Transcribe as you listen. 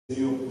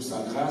Seigneur pour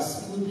sa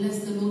grâce. We bless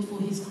the Lord for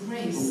His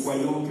grace. Nous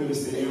croyons que le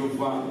Seigneur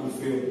va nous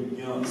faire du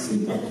bien cet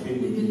We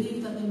après-midi.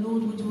 believe that the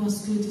Lord will do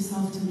us good this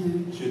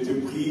afternoon. Je te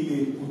prie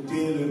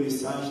d'écouter le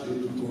message de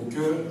tout ton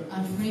cœur, I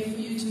pray for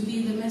you to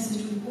hear the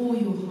message with all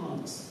your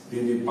heart,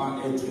 de ne pas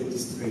être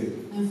distrait.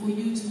 and for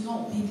you to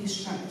not be Le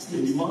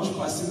distracted. dimanche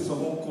passé, nous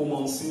avons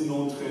commencé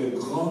notre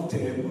grand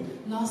thème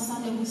Last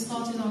Sunday we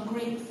started our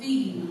great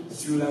theme,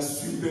 sur la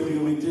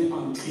supériorité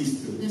en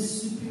Christ. the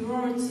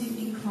superiority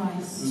in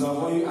Christ. Nous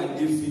avons eu à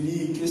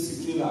définir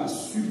qu'est-ce qu'est la We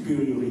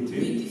supériorité.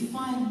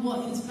 defined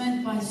what is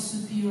meant by Nous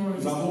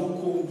superiority.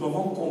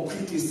 avons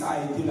compris que ça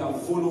a été la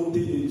volonté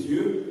de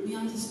Dieu We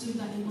understood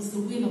that it was the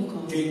will of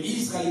God,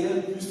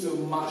 qu'Israël puisse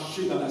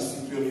marcher dans la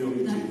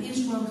supériorité. that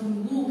Israel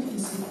can walk in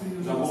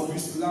Nous avons superiority. vu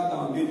cela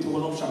dans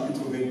Deutéronome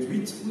chapitre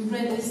 28. We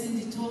read this in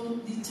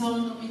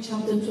Deuteronomy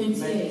chapter Mais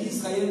 28.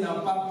 Israël n'a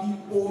pas pu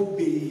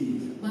obéir.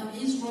 But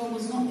Israel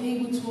was not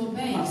able to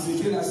obey Parce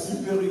que la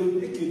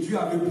supériorité que Dieu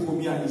avait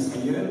promis à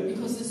Israël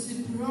because the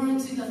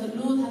superiority that the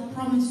Lord had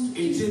promised to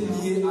était Israel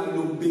liée à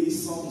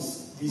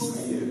l'obéissance was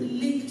d'Israël.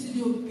 linked to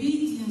the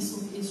obedience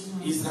of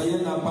Israel.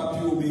 Israël n'a pas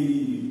pu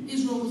obéir.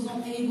 Israel was not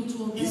able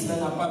to obey. Israël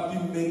n'a pas pu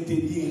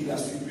maintenir la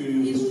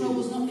supériorité. Israel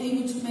was not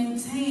able to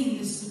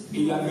maintain the Et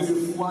il y avait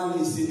superiority. une fois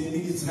les ennemis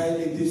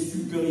d'Israël étaient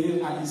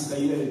supérieurs à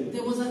Israël.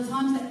 There was a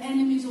time the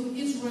enemies of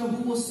Israel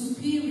who were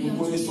superior Nous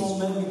to connaissons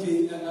Israel. même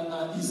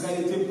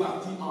qu'Israël était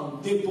parti en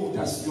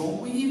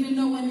déportation We even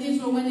know when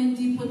Israel went in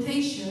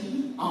deportation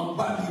en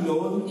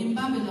Babylone. in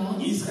Babylon,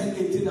 Israël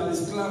était dans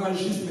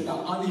l'esclavagisme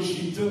en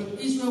Égypte.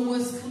 Israel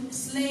was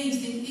slaves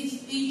in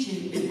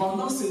Egypt. Et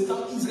pendant ce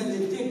temps, Israël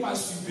n'était pas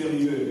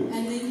supérieur.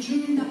 And then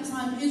during that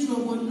time,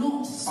 Israel were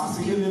not Parce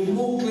que superior. le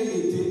mot-clé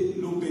était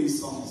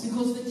l'obéissance.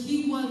 Because the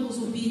key word was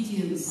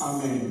obedience.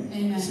 Amen.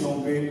 Amen. Si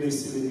on peut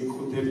laisser le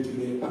micro tel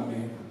qu'il est.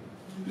 Amen.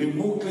 Le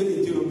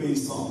mot-clé était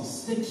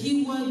l'obéissance. The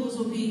key word was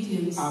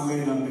obedience.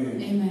 Amen,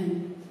 amen. Amen.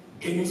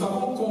 Et nous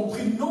avons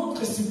compris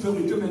notre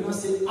supériorité maintenant,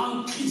 c'est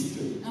en Christ.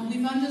 And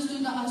we've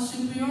understood that our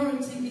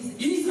superiority is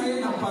in Israël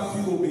n'a pas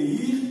pu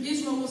obéir,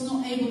 Israel was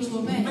not able to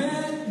obey.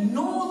 mais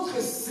notre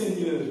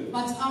Seigneur,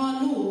 But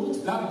our Lord,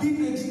 la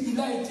Bible dit qu'il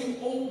a été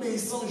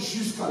obéissant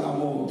jusqu'à la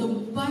mort. the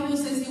Bible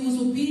says he was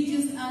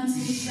obedient until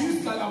death,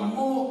 Jusqu'à la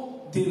mort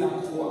de la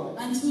croix.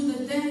 until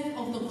the death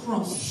of the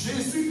cross.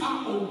 Jésus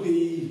a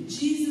obéi.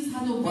 Jesus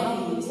had Voilà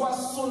obeyed. pourquoi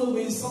son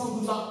obéissance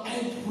nous a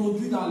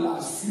introduit dans la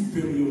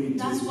supériorité.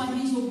 That's why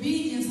his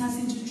obedience has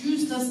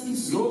introduced us in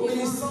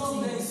L'obéissance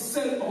d'un superiority.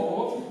 seul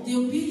homme The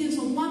obedience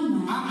of one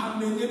man a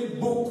amené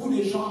beaucoup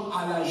de gens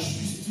à la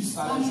justice,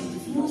 à la has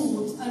justification.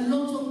 brought a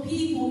lot of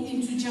people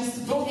into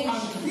Donc en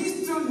justification.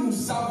 Christ, nous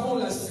avons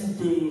la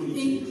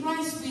supériorité. In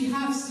Christ we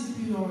have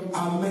superiority.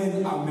 Amen,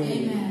 amen.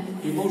 Amen.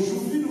 Et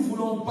aujourd'hui, nous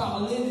voulons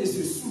parler de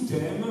ce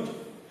sous-thème,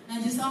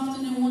 And this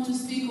afternoon we want to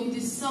speak of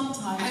this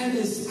subtitle, un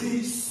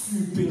esprit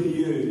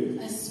supérieur.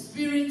 a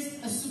spirit,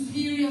 a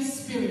superior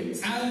spirit.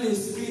 Un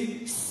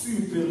esprit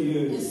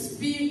supérieur. A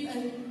superior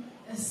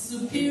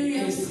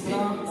spirit.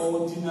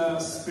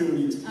 Extraordinary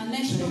spirit. An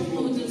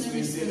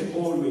extraordinary spirit.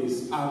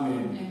 Always.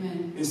 Amen.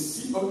 Amen.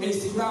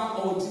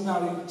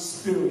 Extraordinary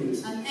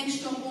spirit. An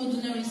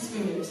extraordinary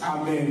spirit.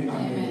 Amen. Amen.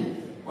 Amen.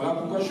 Voilà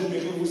pourquoi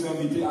j'aimerais vous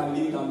inviter à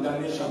lire dans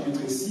Daniel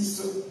chapitre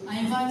 6,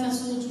 I invite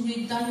us all to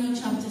read Daniel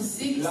chapter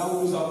 6, là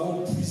où nous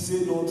avons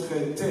puisé notre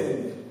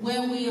thème.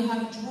 where we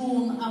have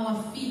drawn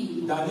our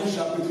theme. Daniel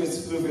chapitre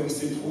 6, le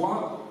verset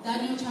 3.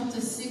 Daniel chapter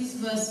 6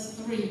 verse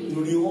 3.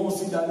 Nous lirons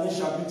aussi Daniel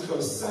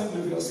chapitre 5,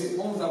 le verset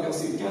 11 à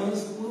verset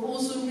 15. We'll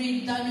also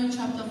read Daniel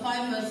chapter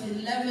 5 verse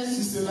 11.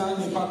 Si cela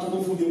n'est pas trop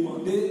vous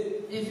demander,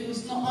 If it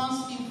was not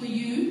asking for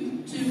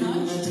you je too vais vous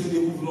much, mettre et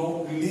nous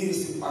voulons lire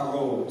ces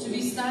paroles. to be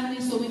standing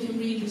so we can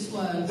read His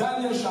word.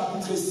 Daniel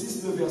chapitre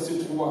 6, le verset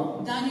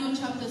 3. Daniel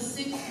chapter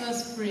 6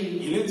 verse 3.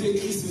 Il est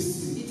écrit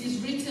ceci. It is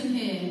written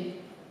here.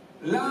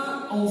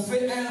 Là, on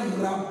fait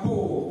un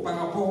rapport par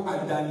rapport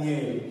à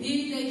Daniel.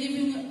 Here they're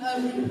giving a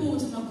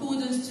report in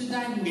accordance to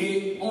Daniel.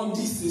 Et on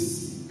dit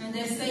ceci. And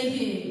they say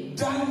here,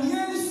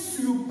 Daniel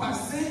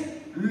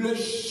surpassait le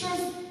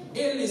chef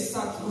et les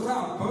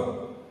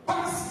satrapes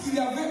parce qu'il y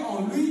avait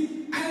en lui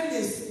un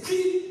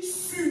esprit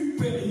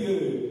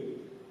supérieur.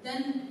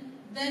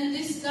 Then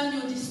this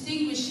Daniel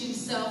distinguished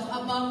himself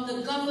above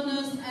the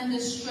governors and the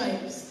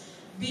satraps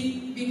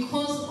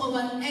because of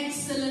an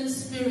excellent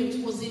spirit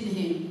was in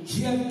him.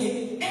 He had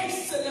an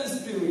excellent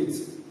spirit.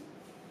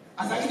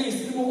 C'est-à-dire un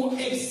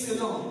esprit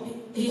excellent.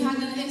 He had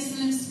an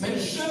excellent Mais spirit.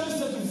 j'aime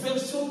cette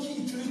version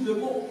qui utilise le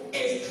mot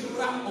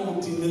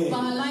extraordinaire. But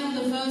I like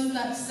the verse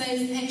that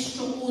says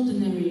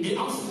extraordinary. Et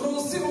en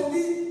français, on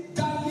dit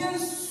Daniel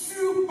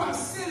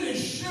surpassait les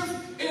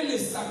chefs et les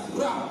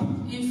satrapes.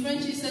 In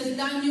French it says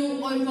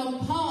Daniel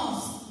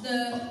overpassed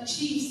the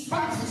chiefs.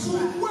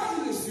 Pourquoi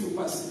il les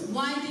surpassait?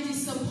 Why did he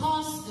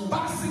surpass them?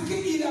 Parce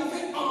qu'il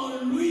avait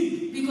en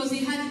lui Because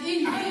he had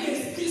in un him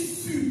esprit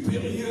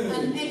supérieur.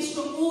 an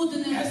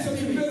extraordinary Est-ce que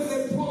tu spirit. peux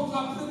répondre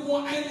après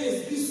moi un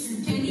esprit Can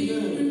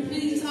supérieur? you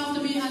repeat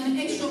after me, an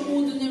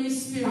extraordinary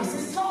spirit? Parce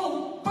que quand on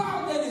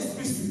parle d'un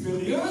esprit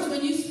supérieur, Because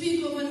when you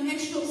speak of an c'est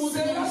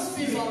extraordinary là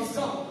spirit,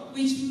 sous-entend.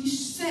 which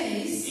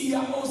says, il y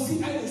a aussi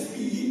un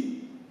esprit.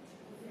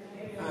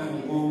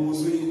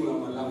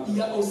 Il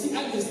y a aussi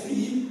un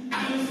esprit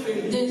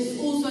inférieur. there's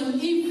also an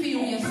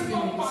inferior On ne peut pas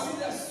spirit. parler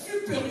de la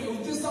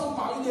supériorité sans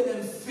parler de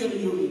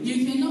l'infériorité.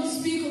 You cannot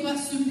speak about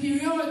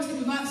superiority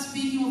without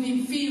speaking of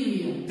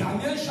inferior.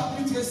 Daniel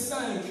chapitre 5,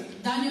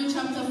 Daniel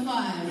chapter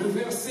 5, le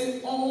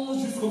verset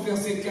 11 jusqu'au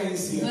verset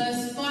 15.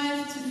 verse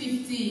 5 to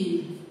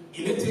 15.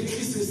 Il est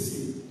écrit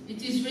ceci.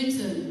 It is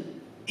written,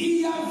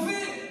 Il y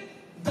avait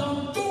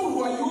dans ton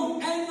royaume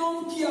un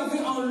homme qui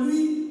avait en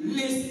lui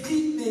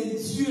l'esprit des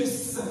dieux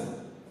saints.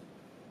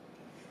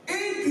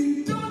 Et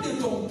du temps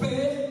de ton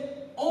père,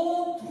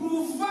 on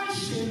trouva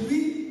chez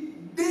lui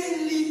des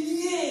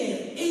lumières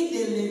et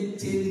de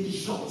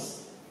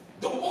l'intelligence.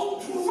 Donc on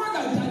trouva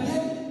dans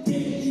Daniel des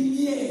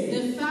lumières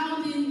they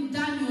found in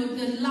Daniel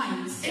the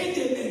light et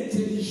de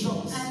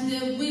l'intelligence. and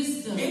the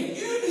wisdom. Et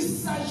une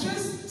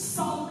sagesse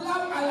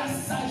semblable à la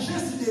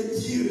sagesse de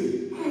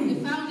Dieu. They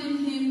found in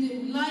him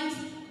the light,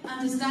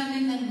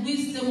 understanding, and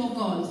wisdom of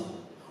God.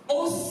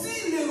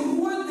 Aussi le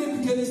roi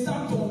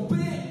Nebuchadnezzar, ton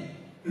père,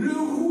 le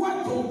roi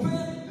ton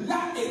père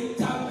l'a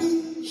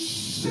établi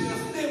chef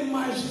des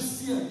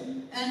magiciens.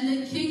 And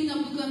the king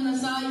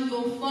Nebuchadnezzar,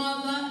 your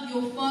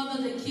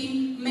father, the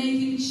king, made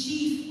him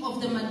chief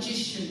of the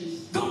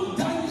magicians. Donc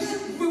Daniel,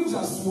 vous pouvez vous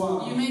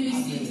asseoir. You may be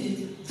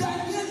seated.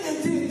 Daniel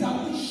était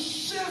établi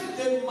chef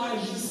des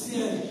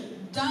magiciens.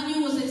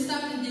 Daniel was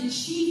established the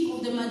chief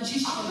of the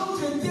magicians. En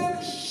d'autres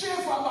termes,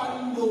 chef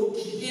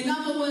Abanoki. In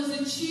other words,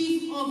 the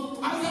chief of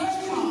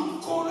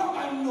witchcraft.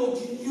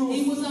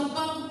 He was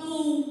above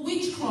all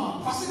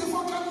witchcraft. Parce que des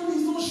fois, quand nous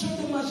lisons chef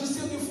des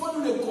magiciens, des fois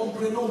nous ne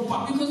comprenons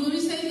pas. Because when we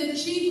say the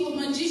chief of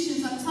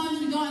magicians, at times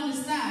we don't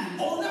understand.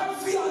 On a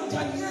vu en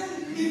Daniel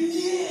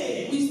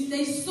lumière.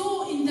 They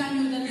saw in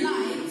Daniel the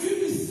light,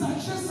 Une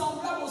sagesse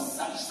semblable aux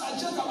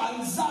sagesse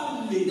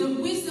d'Abanzambe.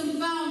 the wisdom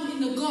found in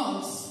the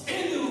gods.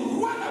 Et le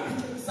roi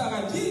Nebuchadnezzar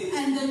a dit,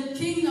 And the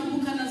king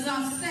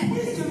Nebuchadnezzar said,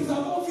 puisque nous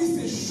avons vu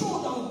ces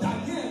choses dans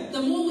Daniel,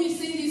 the more we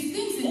see these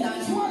things in on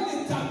Daniel, doit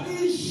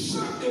l'établir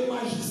chef des we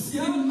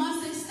magiciens,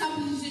 must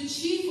establish the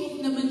chief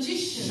of the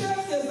magicians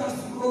chef des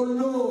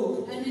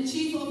astrologues, and the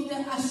chief of the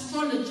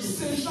astrologers,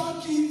 ces gens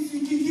qui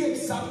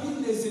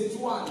examinent les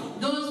étoiles.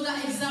 those that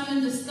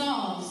examine the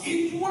stars.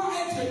 Il doit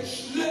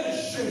être leur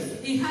chef.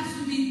 It has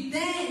to be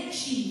their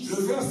chief.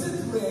 Le verset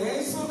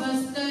 13.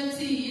 Verse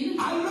 13.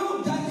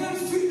 Alors Daniel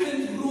fut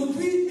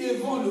introduit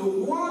devant le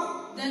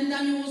roi. Then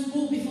Daniel was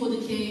brought before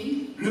the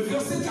king. Le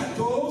verset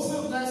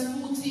 14. Verse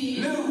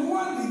 14. Le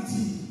roi lui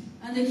dit,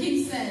 And the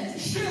king said,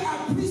 j'ai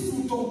appris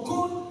sous ton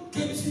compte que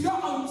tu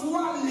as en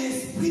toi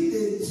l'esprit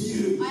de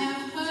Dieu. I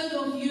have heard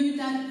of you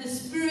that the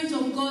Spirit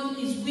of God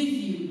is with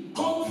you,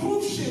 Qu'on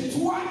trouve chez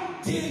toi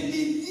des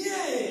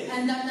lumières,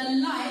 and that the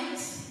light,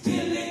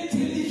 de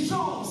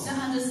l'intelligence the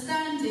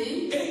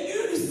understanding, et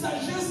une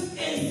sagesse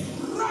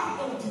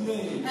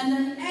extraordinaire. and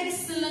an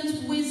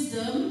excellent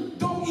wisdom.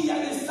 Donc il y a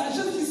des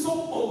sagesses qui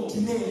sont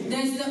ordinaires.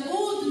 There's the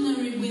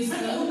ordinary Mais on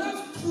wisdom,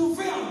 a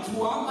trouvé en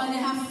toi but they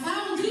have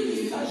found in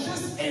une you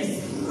sagesse an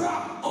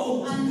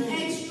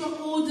extraordinaire.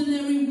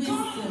 extraordinary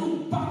Quand wisdom.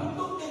 nous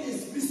parlons d'un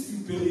esprit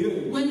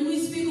supérieur, When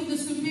we speak of the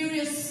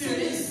superior c'est de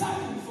spirit, ça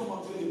que nous sommes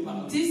en train de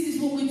parler. this is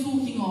what we're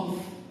talking of.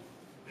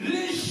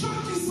 Les gens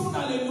qui sont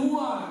dans le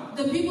noir,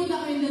 The people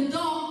that are in the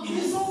dark,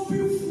 ils ont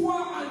pu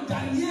voir en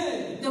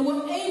Daniel they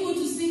were able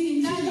to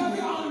see in qu'il y avait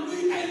Daniel. en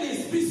lui un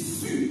esprit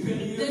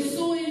supérieur. They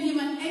saw in him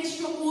an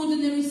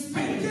extraordinary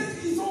spirit.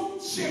 Peut-être qu'ils ont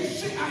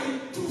cherché à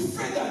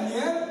étouffer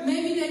Daniel.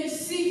 Maybe they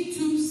seek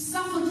to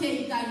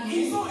suffocate Ils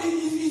Daniel. ont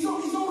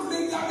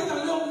regardé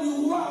dans leur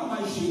miroir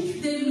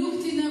magique. They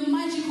looked in a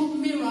magical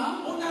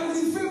mirror On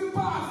n'arrivait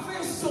pas à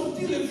faire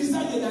sortir le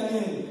visage de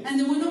Daniel. and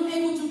they were not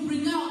able to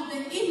bring out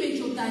the image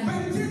of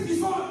Daniel. Peut-être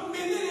qu'ils ont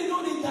amené le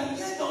nom de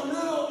Daniel dans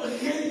leur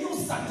réunion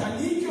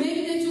satanique.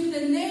 Maybe they took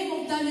the name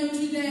of Daniel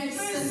to their Mais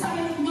ça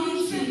satanic ne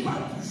marchait meeting,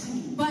 pas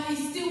toujours. but it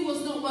still was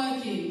not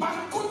working.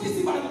 Par contre,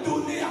 ils vont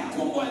donner à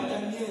comment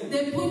Daniel.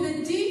 They put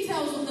the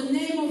details of the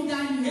name of Et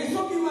Daniel,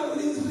 donc, il va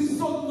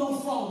résoudre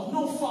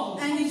non found.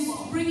 and it's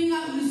bringing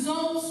out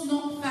results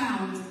not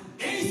found.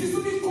 Et ils se sont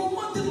dit,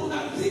 comment on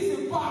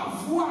n'arrive pas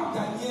à voir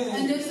Daniel?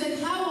 And they said,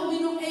 how are we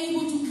not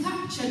able to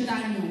capture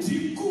Daniel?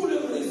 Du coup,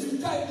 le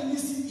résultat est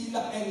ici, il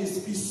a un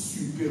esprit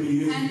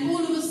supérieur. And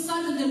all of a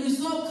sudden the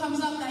result comes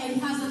up that it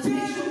has an Tel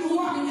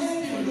doit extraordinary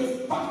être spirit.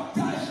 le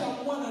partage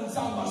à moi dans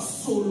Zamba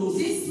solo.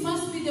 This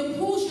must be the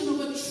portion of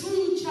a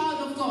true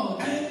child of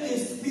God. Un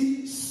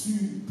esprit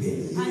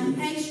supérieur. An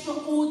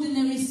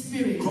extraordinary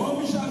spirit.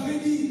 Comme j'avais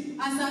dit,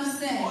 As I've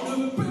said, on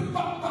ne peut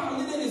pas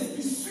parler d'un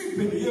esprit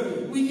supérieur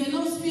we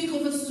cannot speak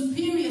of a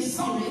superior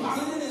sans spirit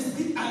parler d'un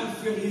esprit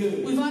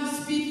inférieur. without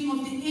speaking of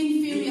the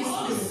inferior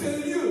En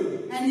spirit. ce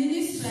lieu, And in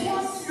this soit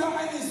place, tu as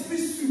un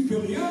esprit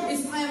supérieur,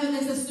 it's either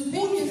there's a ou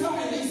superior tu as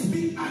un spirit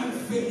esprit or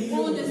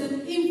inférieur. there's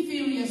an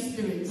inferior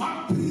spirit.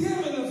 Ma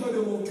prière est le feu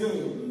de mon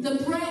cœur.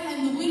 The prayer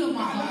and the will of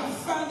my À la heart,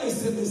 fin de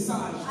ce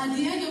message, at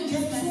the end of que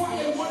this toi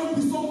et message, moi nous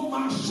puissions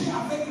marcher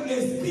avec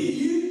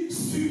l'esprit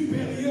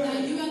supérieur.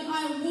 that you and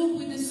I walk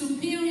with the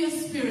superior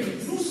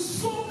spirit. Nous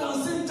sommes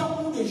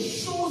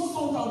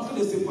en train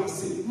de se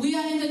passer. We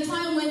are in the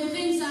time when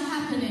things are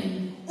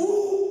happening.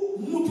 Où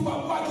nous ne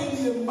pouvons pas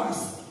gagner un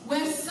masque.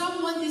 Where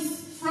someone is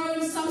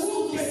thrown some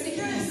sort of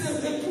sickness.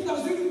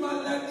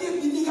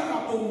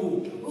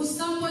 Or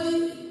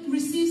somebody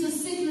receives a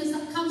sickness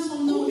that comes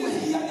from nowhere.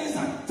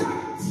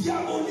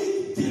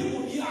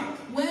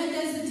 Where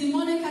there's a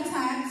demonic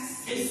attacks.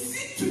 Et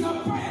si tu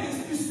n'as pas un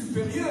esprit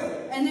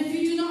supérieur, and if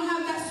you do not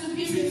have that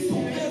superior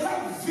spirit,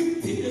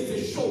 victime de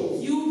ces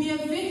choses. You will be a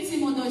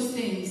victim of those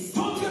things.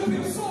 D'autres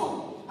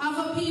personnes,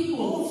 other people,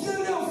 on vient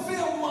leur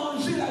faire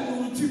manger la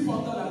nourriture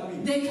pendant la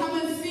nuit. They come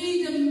and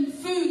feed them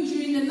food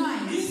during the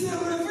night. Ils se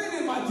réveillent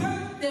le matin.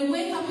 They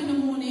wake up in the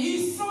morning.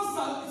 Ils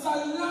sentent sa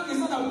langue et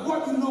ça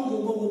boit du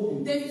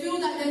long. They feel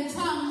that their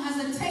tongue has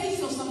a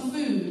taste of some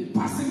food.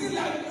 Parce que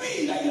la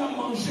nuit, il a eu à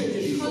manger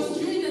des choses. Because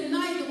during the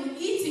night they were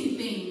eating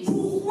things.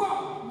 Pourquoi?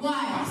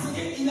 Why? Parce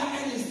qu'il a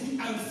un esprit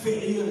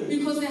inférieur.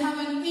 Because they have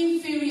an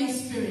inferior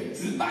spirit.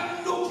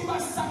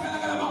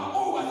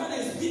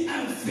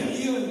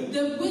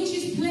 The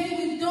witches play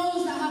with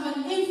those that have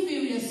an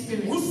inferior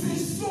spirit.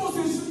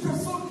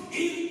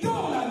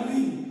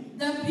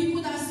 The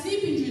people that are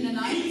sleeping during the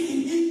night,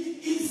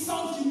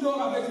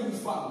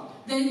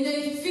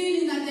 they're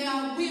feeling that they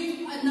are with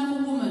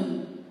another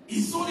woman.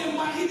 Ils sont les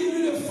maris de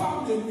nuit, les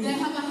femmes de nuit. They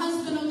have a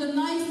husband of the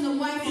night and a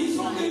wife of the night. Ils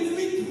ont des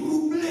nuits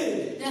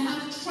troublées. They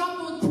have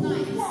troubled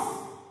nights.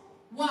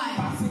 Why?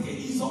 Parce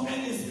qu'ils ont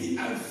un esprit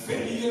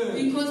inférieur.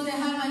 Because they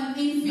have an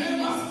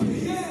inferior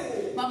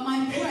spirit. But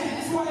my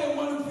prayer, toi et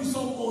moi nous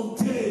puissions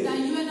monter, that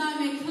you and I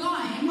may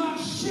climb,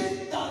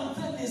 marcher dans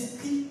un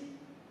esprit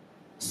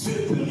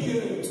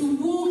supérieur. To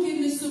walk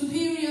in the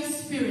superior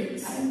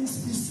spirit. Un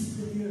esprit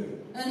supérieur.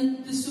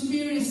 And the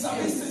superior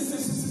spirit.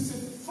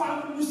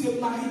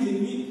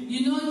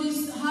 You know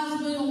this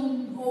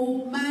husband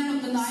or man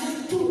of the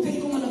night,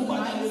 woman of the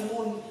night,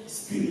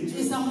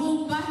 is a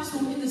whole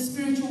battle in the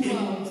spiritual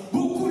world.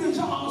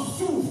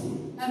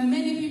 And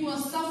many people are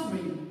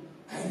suffering.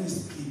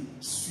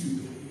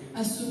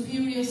 A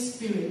superior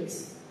spirit.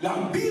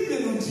 La Bible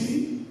nous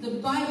dit,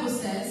 the Bible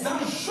says, dans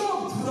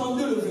Job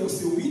 32, le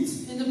verset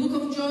 8, in the book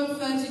of Job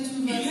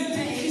 32,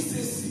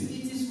 verse 8,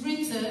 it is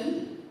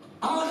written,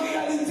 en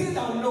réalité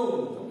dans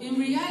l'homme, in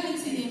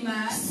reality in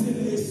man, c'est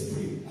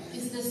l'esprit.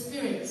 It's the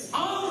spirit.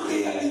 En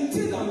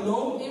réalité dans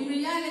l'homme, in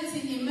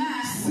reality in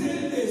man,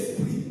 c'est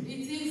l'esprit.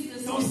 It is the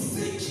spirit. Donc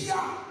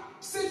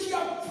ce qui a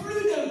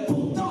plus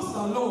d'importance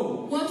dans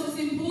l'homme, what is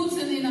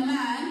important in a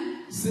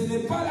man, ce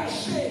n'est pas la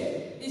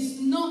chair, it's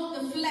not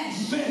the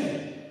flesh,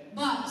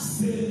 but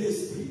c'est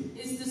l'esprit.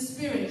 It's the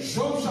spirit.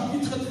 Job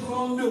chapitre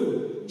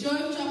 32,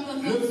 Job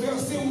chapter 32, le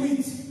verset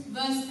 8,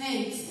 verse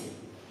 8.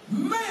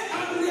 Mais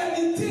en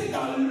réalité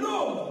dans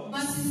l'homme,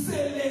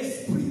 c'est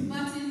l'esprit.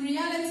 But in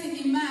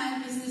reality in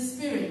man is the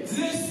spirit.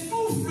 Le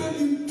souffle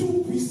du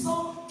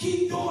Tout-Puissant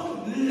qui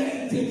donne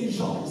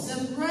l'intelligence.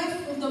 The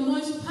breath of the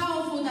most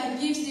powerful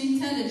that gives the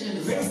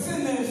intelligence.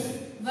 Verset 9.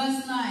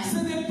 Verse 9. Ce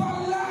n'est pas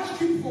l'âge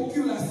qui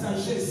procure la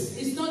sagesse.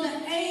 It's not the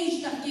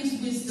age that gives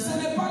wisdom. Ce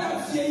n'est pas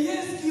la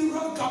vieillesse qui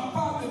rend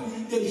capable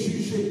de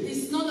juger.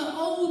 It's not the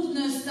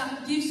oldness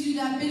that gives you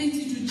the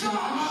ability to judge.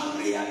 Car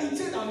en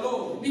réalité dans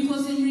l'homme,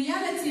 because in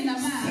reality in a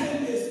man, c'est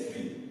l'esprit.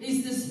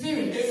 Is the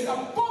spirit. Et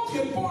l'apôtre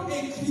Paul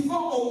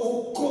écrivant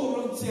aux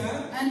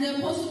Corinthiens, and the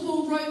apostle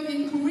Paul wrote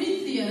in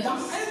Corinthians, dans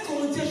 1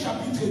 Corinthiens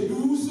chapitre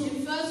 12,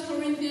 in 1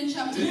 Corinthians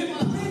chapter 12, le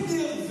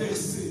premier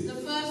verset, the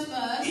first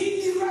verse,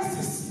 il dira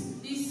ceci.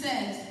 He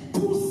said,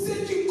 pour ce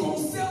qui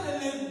concerne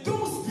les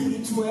dons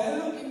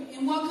spirituels,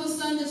 in what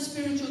concerns the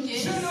spiritual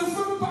gifts, je ne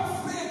veux pas,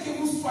 frère, que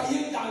vous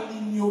soyez dans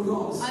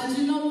l'ignorance. I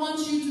do not want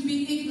you to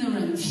be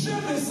ignorant. Je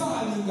me sens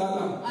à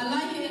Lingala. I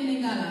like it in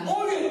Lingala.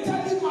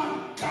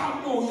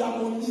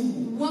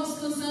 What's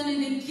concerning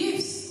the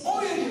gifts?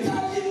 What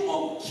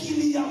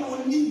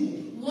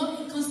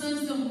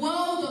concerns the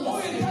world of the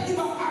spirit?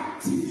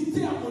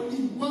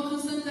 What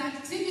concerns the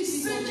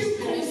activities of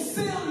the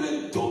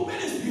spirit?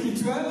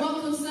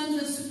 What concerns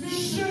the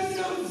spiritual?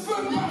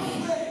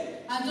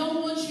 I don't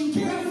want you,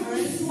 brethren,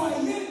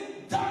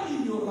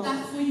 that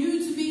for you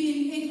to be in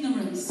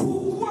ignorance.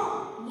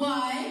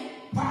 Why?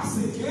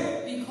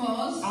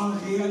 Because en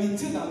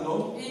réalité dans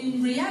l'homme,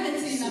 in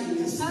reality in a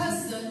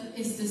person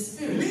is the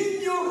spirit.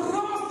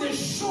 L'ignorance des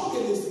choses de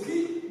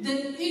l'esprit,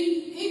 the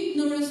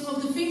ignorance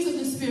of the things of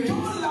the spirit,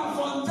 donne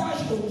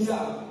l'avantage au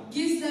diable.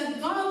 Gives the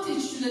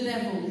advantage to the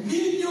devil.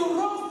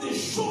 L'ignorance des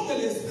choses de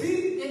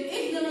l'esprit, the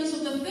ignorance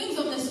of the things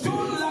of the spirit,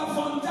 donne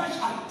l'avantage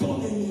à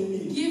ton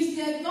ennemi. Gives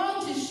the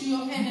advantage to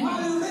your enemy.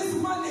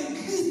 Malheureusement,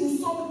 l'Église, nous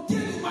sommes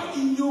tellement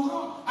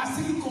ignorants à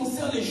ce qui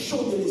concerne les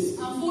choses de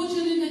l'esprit.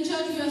 Unfortunately, in the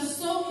church, we are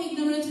so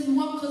ignorant in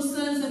what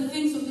concerns the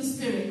things of the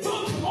spirit.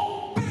 D'autres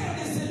ont peur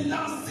de se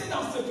lancer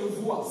dans cette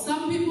voie.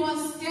 Some people are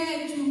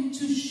scared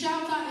to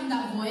shout out in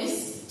that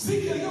voice.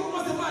 Si quelqu'un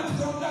commence à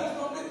trembler,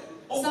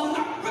 on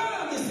a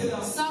peur de se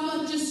lancer. Some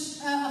are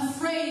just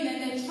afraid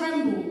and they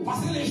tremble.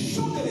 Parce que les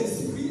choses de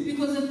l'esprit,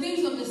 because the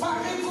things of the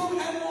spirit, comme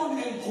un monde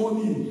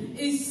inconnu,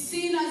 is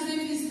seen as if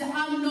it's the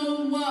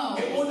unknown world.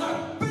 Et on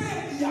a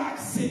peur d'y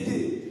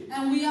accéder.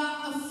 And we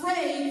are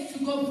afraid to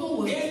go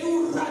forward. Et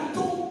nous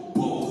ratons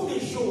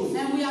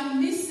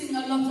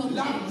lot of things.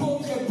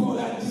 L'apôtre Paul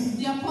a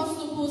dit, The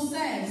Apostle Paul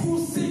says, pour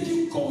ce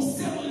qui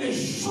concerne les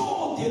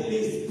choses de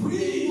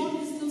l'esprit,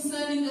 what is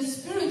concerning the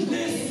spiritual ne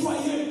things,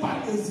 soyez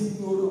pas des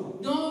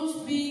ignorants.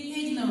 don't be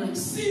ignorant.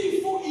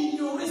 S'il faut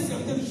ignorer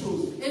certaines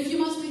choses, If you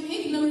must be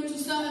ignorant to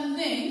certain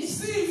things,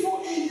 s'il faut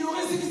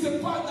ignorer ce qui se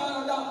passe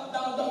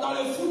dans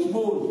le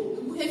football,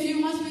 if you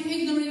must be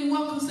ignorant in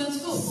what concerns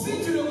football, si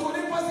tu ne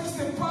connais pas ce qui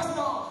se passe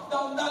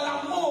dans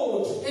la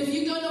mode, if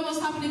you don't know what's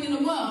happening in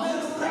the world,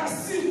 mais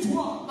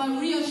rassure-toi but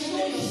reassure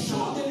les choses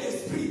yourself de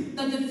l'esprit.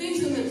 that the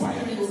things of the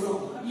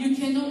Spirit, you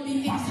cannot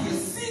be Parce que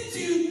ignorant. si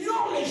tu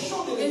ignores les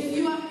choses de If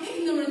you l'esprit, are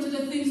ignorant to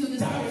the things of the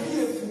ta Spirit, vie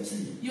est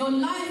foutue. your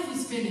life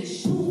is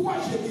finished. Pourquoi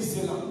j'ai dit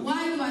cela?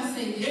 Why do I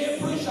say this?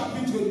 Hébreux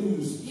chapitre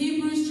 12.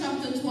 Hebrews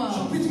chapter 12.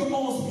 Chapitre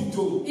 11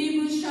 plutôt.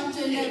 Hebrews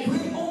chapter 11. Hébreux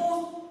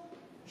 11,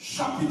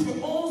 chapitre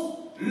 11,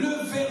 le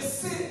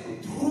verset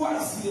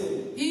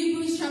 3e.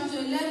 Hebrews chapter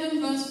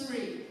 11 verse 3.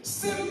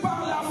 C'est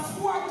par la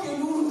foi que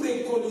nous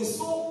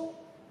reconnaissons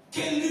que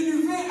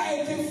l'univers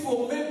a été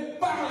formé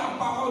par la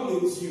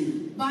parole de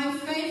Dieu. By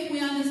faith we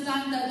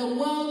understand that the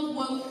world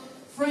was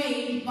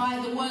framed by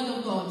the word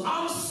of God.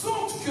 En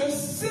sorte que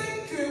ce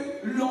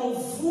que l'on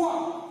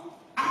voit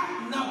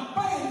n'a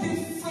pas été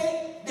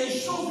fait des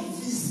choses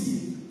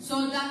visibles.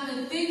 So that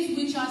the things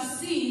which are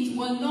seen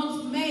were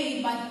not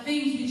made by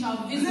things which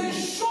are visible. Les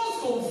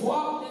choses qu'on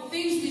voit The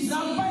things we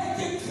n'ont see pas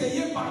été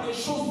créées par des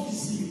choses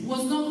visibles.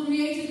 was not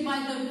created by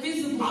the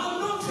visible. En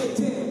d'autres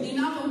termes, In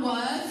other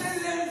words,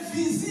 c'est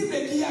l'invisible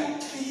qui a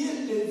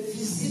créé le it's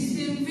visible.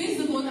 the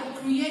invisible that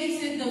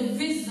created the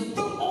visible.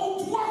 Donc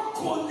on doit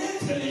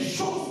connaître les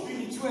choses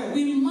spirituelles.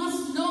 We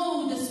must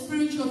know the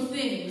spiritual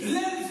things.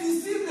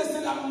 L'invisible,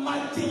 c'est la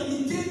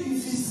maternité du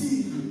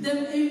visible.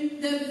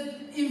 The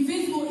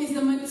invisible is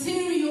the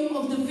material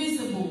of the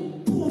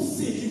visible. Pour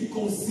ce qui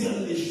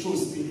concerne les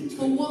choses For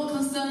spirituelles, what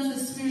concerns the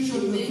je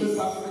spiritual ne things, veux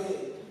pas faire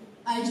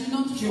I do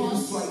not que vous want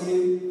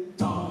soyez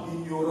dans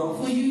l'ignorance.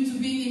 for you to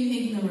be in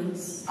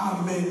ignorance.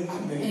 Amen,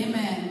 amen.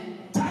 Amen.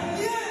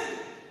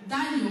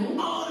 Daniel,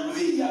 En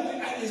lui, il y avait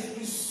un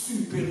esprit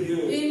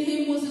supérieur. in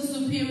him was a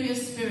superior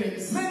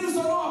spirit. Mais nous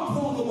allons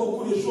apprendre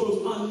beaucoup de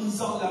choses en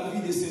lisant la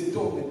vie de cet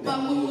homme.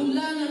 But we will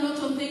learn a lot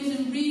of things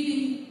in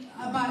reading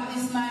about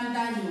this man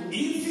Daniel.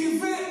 Il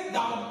vivait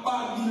dans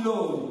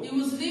Babylone. He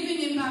was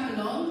living in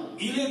Babylon.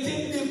 Il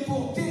était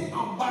déporté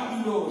en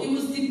Babylone. He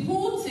was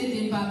deported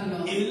in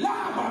Babylon. Et là,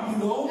 à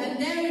Babylone, And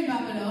there in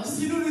Babylon,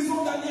 si nous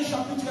lisons Daniel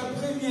chapitre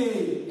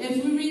 1er,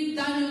 if we read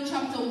Daniel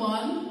chapter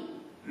 1,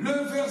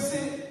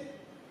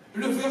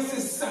 le verset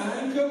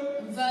 5,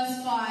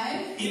 verse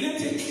 5, il est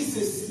écrit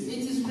ceci.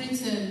 it is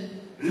written,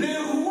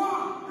 Le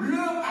roi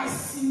leur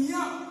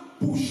assigna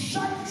pour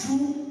chaque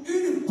jour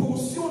une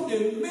portion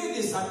de mets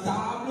de sa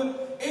table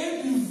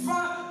et du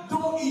vin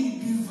dont ils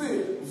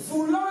buvaient,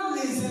 voulant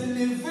les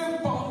élever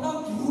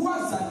pendant 3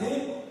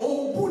 années,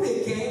 au bout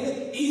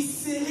desquelles ils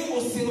seraient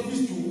au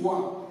service du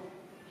roi.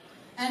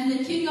 and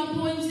the king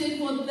appointed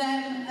for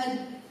them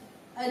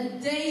a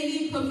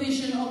daily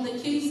provision of the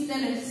king's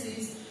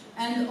delicacies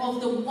and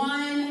of the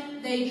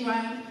wine they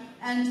drank,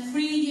 and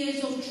 3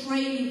 years of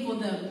training for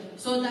them,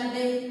 so that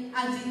they,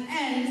 at the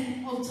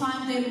end of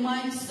time, they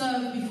might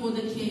serve before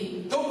the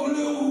king. Donc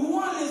le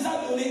roi les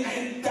a donné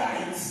un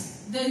diet.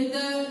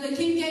 The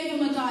king gave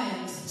them a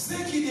diet, Ce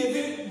qu'ils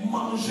devaient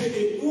manger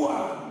et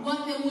boire.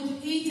 what they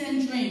would eat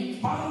and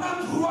drink.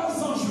 Pendant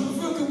 3 ans, je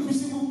veux que vous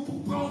puissiez vous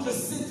prendre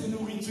cette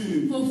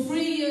nourriture. For 3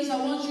 years, I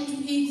want you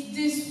to eat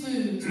this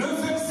food. Le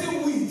verset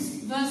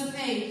 8. Verse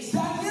 8.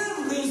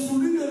 Daniel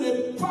résolut de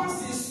ne pas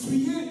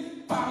s'essuyer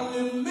par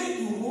le mets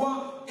du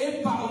roi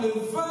et par le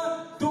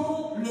vin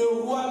dont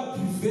le roi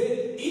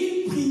buvait.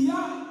 Il pria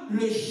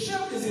le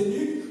chef des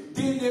eunuques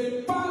de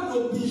ne pas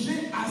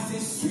l'obliger à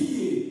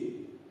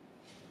s'essuyer.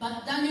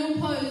 But Daniel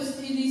posed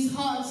in his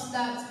heart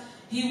that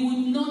he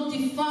would not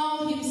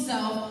defile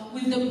himself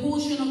with the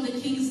portion of the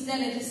king's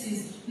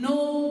delicacies,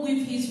 nor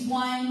with his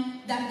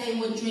wine that they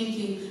were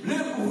drinking. Le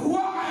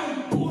roi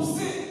a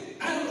imposé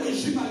un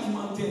régime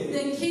alimentaire.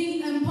 The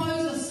king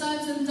imposed a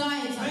certain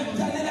diet Mais upon him.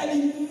 Daniel a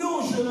dit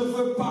non, je ne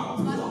veux pas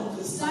But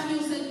prendre ça. Daniel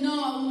said, no,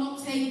 I will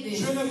not take this.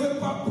 Je ne veux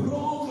pas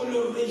prendre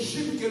le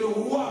régime que le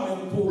roi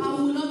m'impose.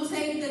 I will not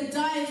take the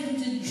diet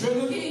which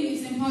the king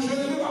is Je ne imposing.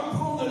 veux pas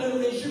prendre le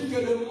régime que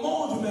le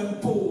monde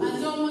m'impose.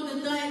 I don't want the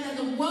diet that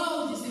the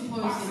world is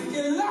Parce imposing.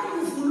 que là,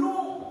 nous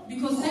voulons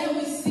Because there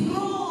we see,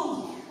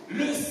 prendre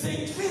le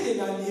secret de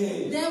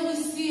Daniel. there we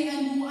see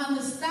and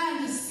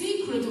understand the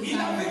secret of Il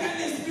avait Daniel.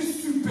 un esprit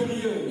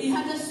supérieur. He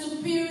had a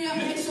superior,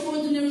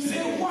 extraordinary Le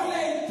spirit. roi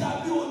l'a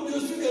établi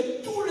au-dessus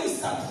de tous les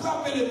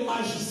satrapes et les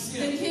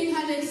magiciens. The king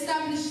had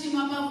established him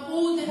above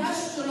all the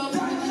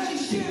astrologers and Daniel,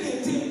 magicians. quel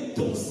était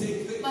ton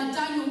secret? But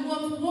Daniel,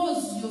 what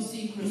was your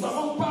secret? Nous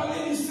avons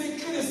parlé du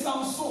secret de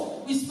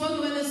Samson, We spoke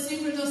about the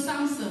secret of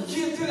Samson,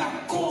 qui était la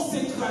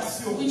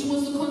consécration. which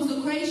was the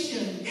consecration,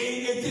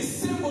 Et il était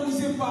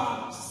symbolisé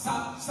par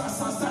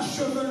sa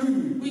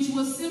chevelure. which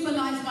was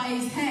symbolized by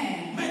his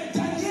hair. Mais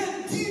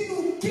Daniel,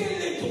 dis-nous quel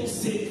est ton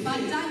secret?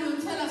 But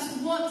Daniel, tell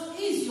us, what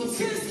is your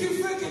Qu'est-ce secret?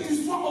 qui fait que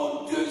tu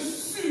sois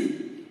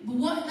au-dessus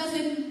What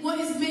what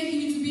is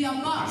making you to be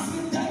above? Parce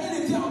que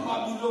Daniel était en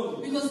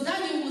Babylone. Because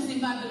Daniel was in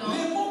Babylon.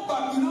 Le mot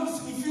Babylone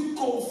signifie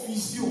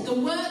confusion. The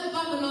word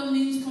Babylon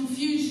means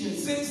confusion.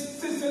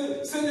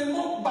 C'est le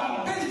mot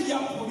Babel qui a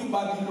produit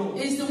Babylone.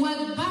 It's the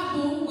word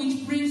Babel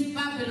which brings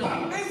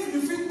Babylon. Babel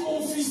signifie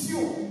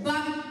confusion.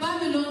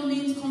 Babylon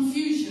means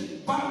confusion.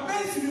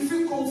 Babel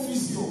signifie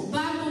confusion.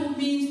 Babel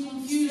means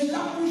confusion. C'est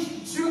là où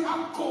Dieu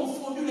a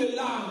confondu les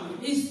langues.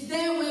 It's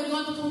there where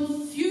God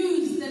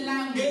confused the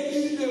language.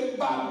 Et de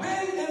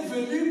Babel est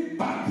venu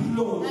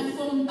Babylone. And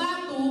from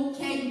Babel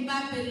came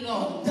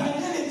Babylon.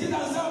 Daniel était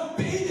dans un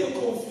pays de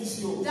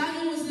confusion.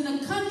 Daniel was in a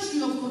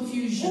country of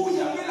confusion. Où il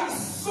y avait la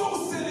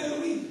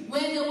sorcellerie.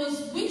 Where there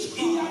was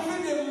witchcraft. Il y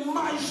avait des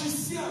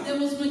magiciens. There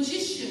was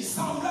magicians.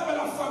 Semblable à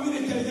la famille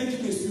de quelqu'un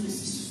qui me suit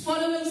ici.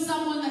 Following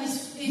someone that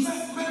is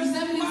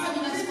resembling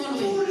someone that's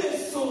following. Tous les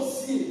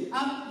sorciers.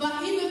 But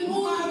even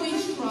all the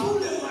witchcraft. Tous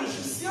les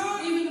magiciens.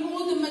 Even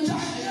all the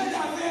magicians. Daniel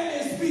avait un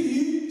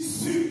esprit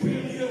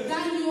supérieur.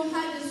 Daniel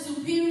had a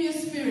superior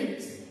spirit.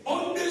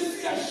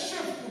 Au-dessus un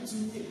chef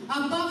coutumier.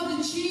 Above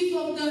the chief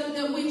of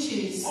the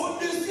witches.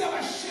 Au-dessus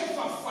un chef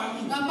à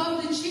famille.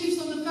 Above the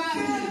chiefs of the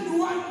family. Quelle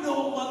doit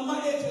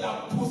normalement être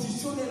la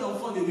position d'un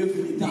enfant de Dieu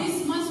véritable?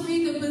 This must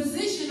be the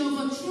position of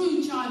a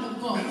true child of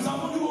God. Nous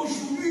avons dit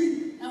aujourd'hui.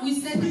 And we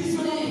said that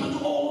today.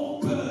 ont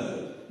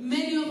peur.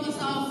 Many of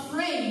us are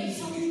afraid.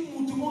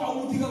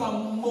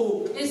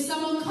 If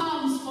someone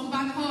comes from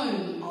back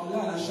home,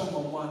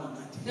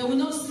 they will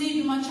not sleep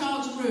in my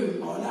child's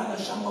room.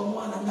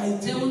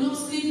 They will not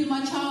sleep in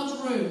my child's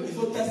room.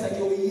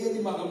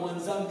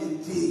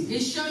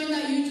 It's showing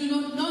that you do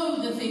not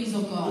know the things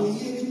of God.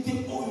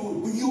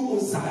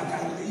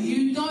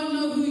 You don't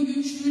know who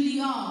you truly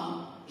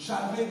are.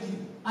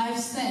 I've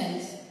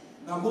said,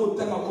 I don't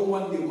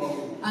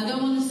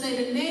want to say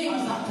the name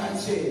of that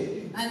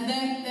person. And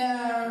then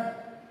they're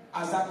a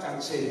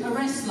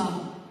wrestler.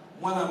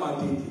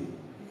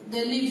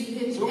 They live if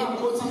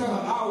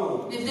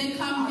they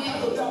come here,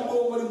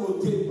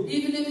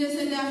 even if they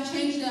say they have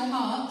changed their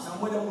heart,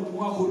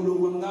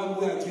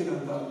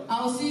 I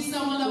will see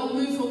someone that will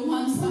move from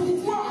one side to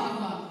the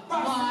other.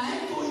 Why?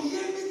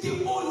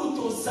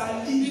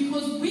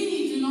 Because we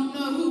do not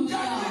know who we are.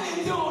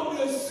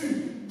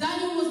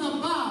 Daniel was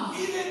above.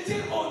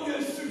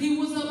 He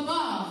was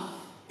above.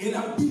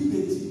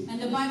 And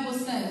the Bible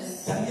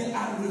says Daniel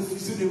a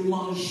refusé de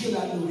manger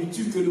la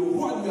nourriture que le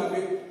roi lui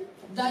avait.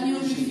 Daniel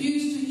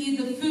refused to eat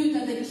the food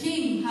that the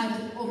king had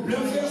offered. Le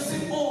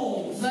verset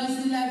 11. Verse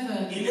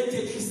 11. Il est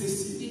écrit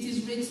ceci. It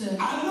is written.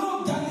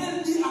 Alors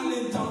Daniel dit à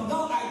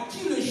l'intendant à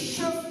qui le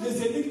chef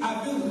des eunuques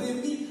avait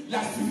remis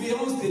la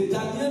surveillance de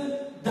Daniel,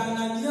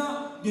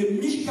 d'Anania, de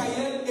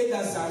Michaël et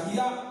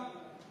d'Azaria: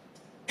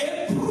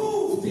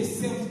 éprouve tes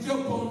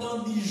serviteurs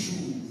pendant 10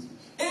 jours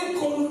et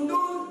qu'on nous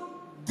donne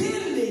des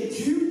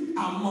légumes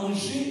à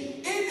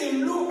manger et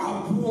de l'eau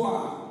à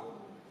boire.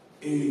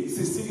 Et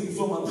c'est ce que nous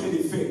sommes en train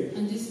de faire.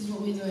 And this is what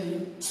we're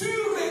doing. Tu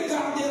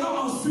regarderas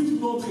ensuite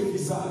notre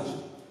visage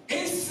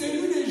et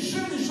celui des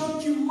jeunes gens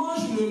qui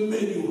mangent le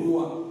mets du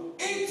roi.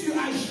 Et tu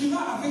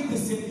agiras avec tes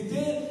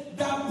serviteurs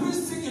d'après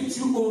ce que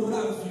tu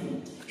auras vu.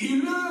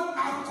 Il leur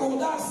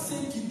accorda ce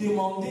qu'ils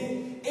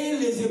demandaient et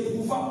les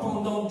éprouva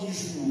pendant 10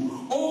 jours.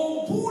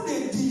 Au bout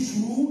des 10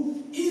 jours,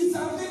 ils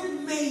avaient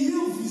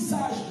meilleur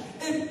visage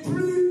et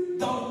plus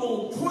dans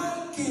mon point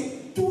que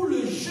tous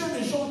les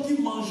jeunes gens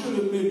qui mangeaient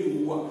le mets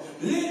du roi.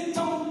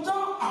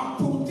 L'intendant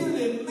apportait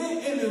les mets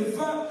et le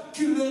vin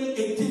qui leur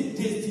étaient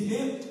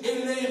destinés et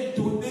leur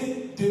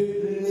donnait de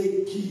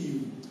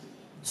légumes.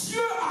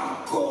 Dieu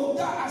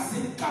accorda à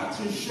ces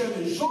 4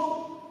 jeunes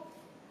gens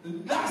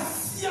la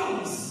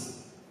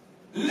science,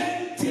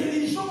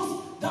 l'intelligence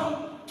dans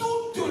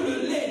toutes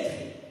les lettres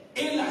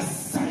et la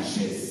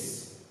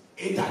sagesse.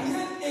 Et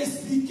Daniel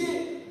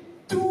expliquait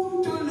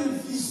toutes les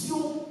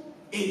visions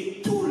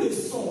et tous les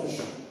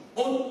songes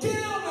au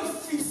terme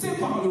fixé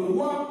par le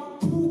roi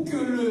pour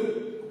que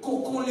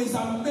qu'on les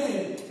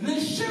amène. Le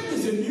chef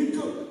des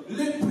eunuques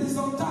les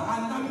présenta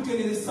à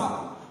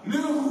Nabuchodonosor. Le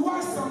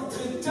roi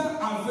s'entretint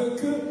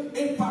avec eux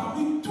et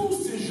parmi tous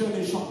ces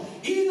jeunes gens,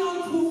 il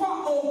n'en trouva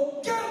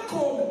aucun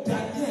comme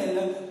Daniel,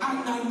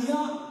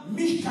 Anania,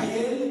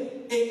 Michaël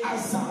et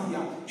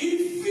Azaria. Il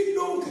fit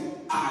donc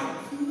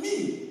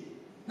admis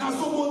dans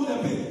son monde de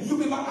paix. You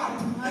may not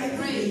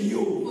admire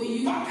you,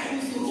 pas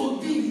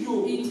introduire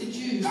you.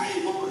 Quand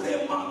ils vont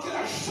remarquer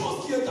la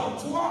chose qui est en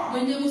toi,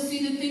 when they will see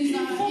the things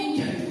that are in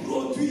you,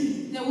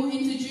 they will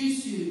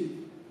introduce you.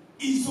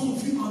 Ils ont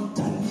vu en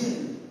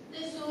Daniel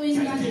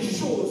quelque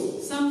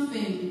chose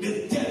de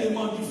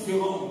tellement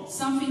différent.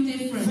 Something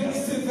different.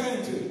 Verset 20.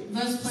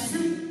 Verse 20.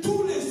 Sur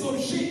tous les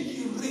objets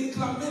qui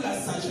réclamaient la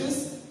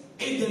sagesse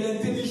et de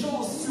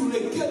l'intelligence sur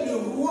lesquels le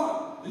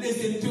roi les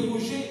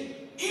interrogeait,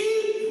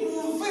 il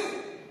trouvait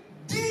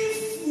 10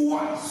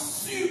 fois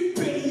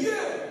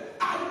supérieur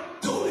à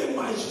tous les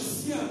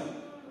magiciens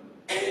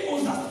et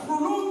aux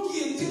astrologues qui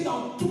étaient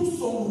dans tout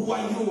son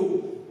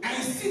royaume.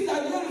 Ainsi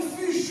Daniel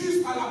fut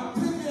juste à la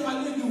première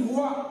année du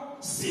roi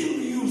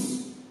Sirius.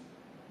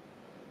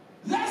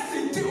 Là,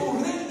 c'était au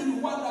règne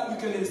du roi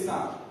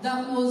Nabuchodonosor.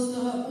 That was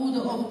the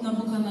order of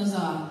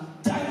Nebuchadnezzar.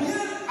 Daniel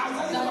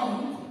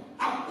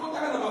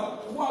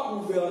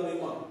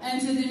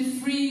entered in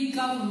 3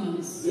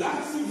 governments. Là,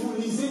 si vous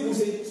lisez,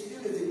 vous étudiez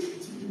les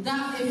Écritures.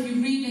 That, if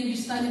you read and you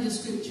study the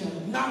scripture.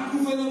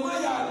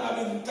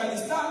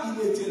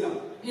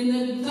 In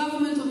the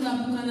government of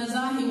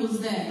Nebuchadnezzar, he was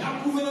there.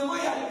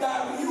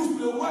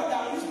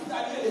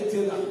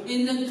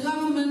 In the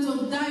government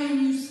of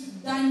Darius,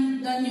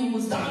 Daniel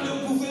was there.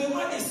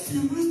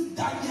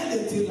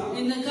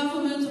 In the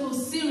government of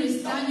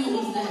Cyrus, Daniel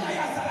was there.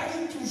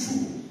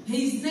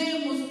 His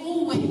name was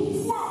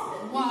always.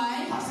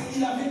 Why?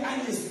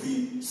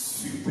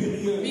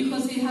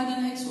 Because he had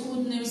an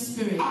extraordinary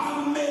spirit.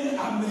 Amen,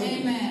 amen.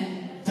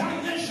 Amen.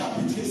 Daniel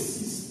chapitre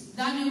 6.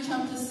 Daniel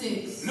chapter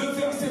 6. Le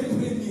verset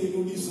 1er,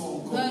 nous lisons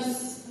encore.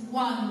 Verse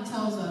 1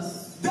 tells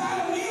us.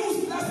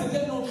 Darius, là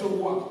c'était notre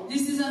roi.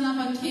 This is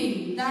another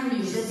king,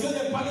 Darius. Je viens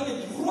de parler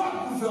des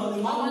 3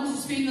 gouvernements. I want to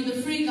speak of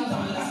the 3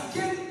 governments.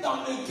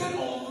 Dans lequel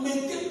on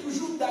mettait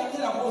toujours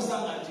Daniel à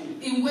Dieu.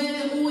 In where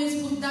they always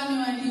put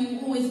Daniel and he will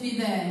always be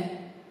there.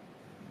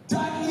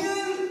 Darius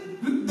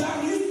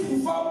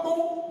trouva bon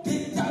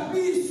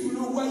d'établir sur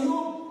le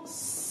royaume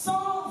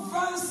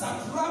 120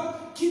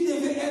 satrapes qui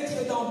devaient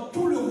être dans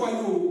tout le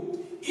royaume.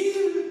 Il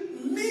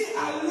mit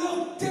à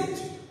leur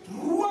tête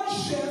 3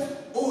 chefs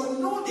au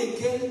nom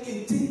desquels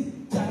était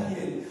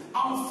Daniel,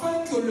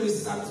 afin que le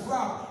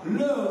satrape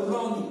leur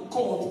rende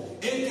compte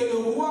et que le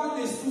roi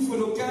ne souffre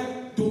d'aucun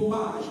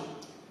dommage.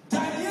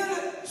 Daniel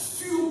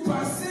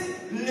surpassait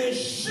les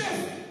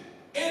chefs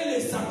et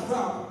les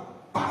satrapes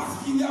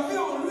parce qu'il y avait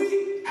en lui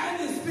un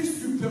esprit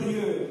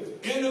supérieur.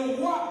 Et le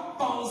roi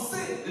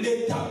pensait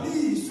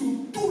l'établir sur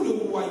tout le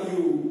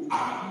royaume.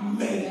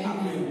 Amen.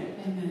 Amen.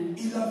 Amen.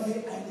 Il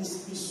avait un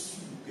esprit supérieur.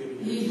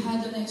 He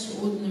had an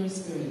extraordinary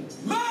spirit.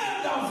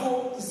 Même dans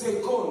vos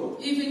écoles,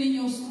 even in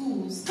your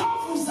schools,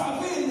 quand vous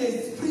avez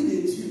l'esprit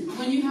de Dieu,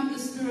 when you have the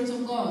Spirit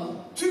of God,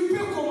 tu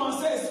peux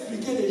commencer à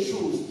expliquer les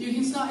choses. You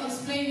can start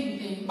explaining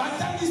things.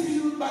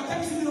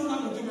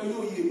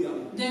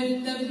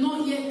 They've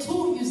not yet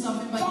taught you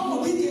something, but quand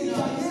on dit que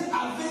Daniel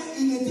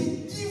il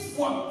était 10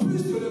 fois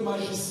plus que le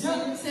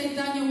magicien. Say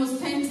Daniel was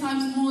 10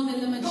 times more than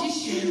the magician. Donc,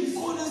 il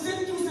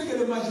connaissait tout ce que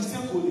le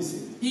magicien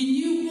connaissait.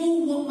 He knew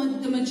all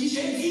what the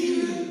magician knew. Et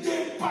il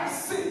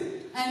dépassait.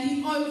 And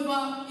he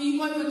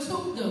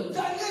overtook them.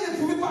 Daniel ne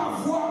pouvait pas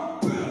avoir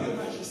peur des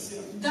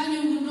magiciens.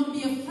 Daniel would not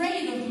be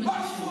afraid of the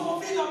magician.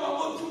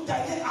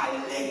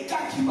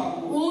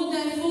 All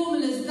their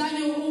formulas,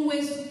 Daniel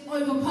always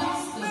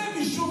overpassed them.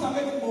 Même chose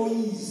avec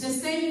Moïse. The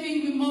same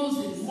thing with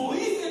Moses.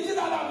 Moïse était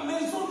dans la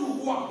maison du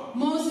roi.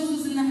 Moses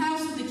was in the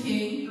house of the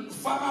king.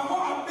 Pharaon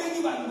a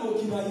béni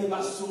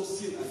la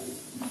sorcière.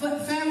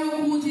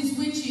 Pharaoh called his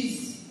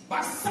witches.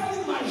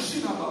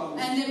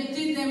 And they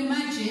did their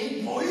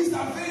magic. Moïse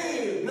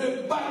avait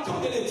le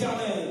bâton de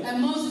l'Éternel. And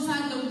Moses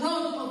had the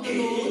rod of the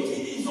Lord.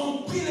 Ils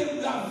ont pris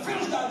la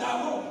verge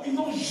d'Aaron, ils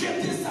ont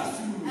jeté ça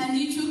sur lui. And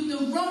he took the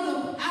rod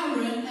of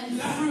Aaron and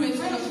threw it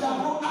on the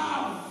floor. A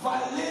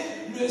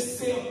avalé le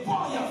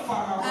serpent et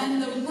Pharaon.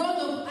 And the rod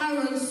of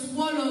Aaron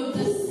swallowed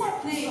the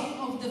snake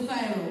of the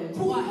Pharaoh.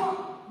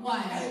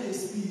 Why? Un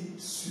esprit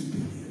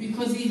supérieur.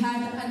 Because he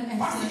had an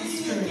excellent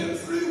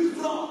spirit.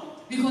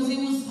 Because he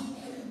was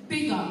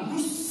bigger.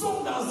 Nous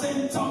sommes dans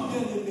un temps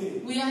bien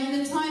aimé. We are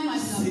in a time, my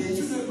si brothers.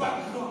 Tu n'es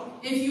pas grand,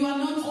 if you are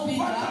not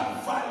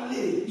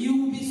bigger, you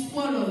will be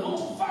swallowed.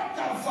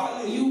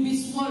 You will be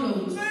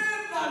swallowed.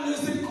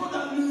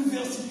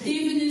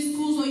 Even in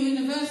schools or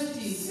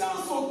universities, the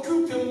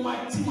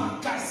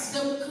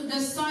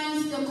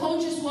science, the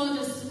culture's world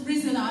has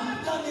risen up.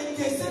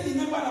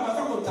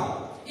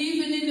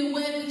 Even in the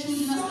way the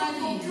children are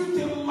studying,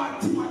 the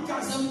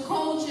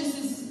cultures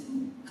is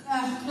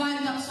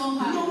climbed up so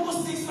high.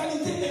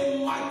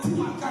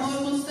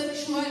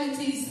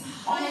 Homosexuality is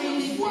highly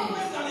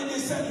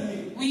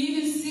lifted. We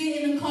even see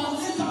it in the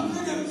cartoons.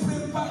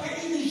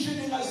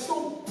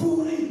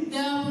 They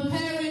are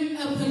preparing a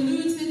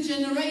polluted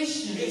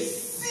generation.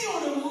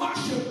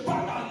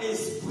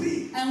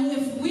 And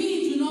if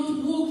we do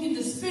not walk in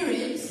the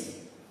Spirit,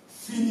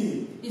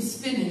 it's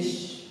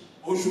finished.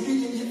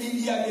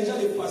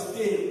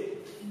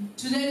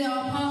 Today there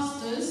are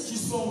pastors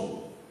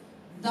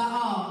that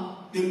are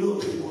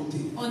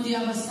on the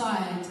other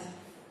side.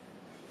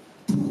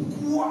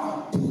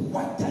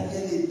 Pourquoi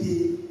Daniel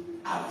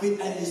avait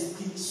un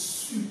esprit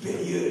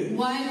supérieur?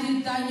 Why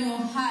did Daniel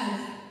have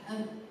a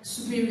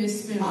superior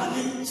spirit? En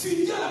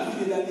étudiant la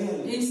vie de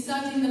Daniel, in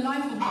studying the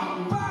life of Daniel, à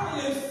part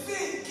le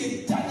fait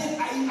que Daniel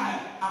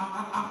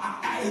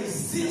a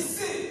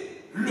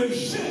exercé le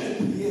jeûne et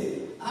prière,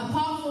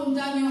 apart from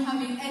Daniel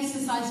having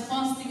exercised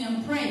fasting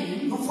and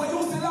praying, nous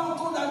voyons cela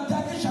encore dans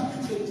Daniel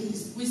chapitre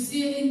 10. We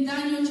see it in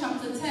Daniel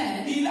chapter 10.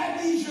 Il a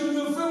dit, je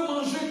ne veux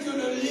manger que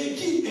le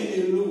liquide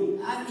et de l'eau.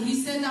 He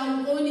said, I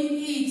will only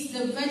eat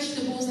the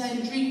vegetables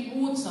and drink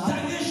water.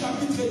 Daniel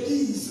chapitre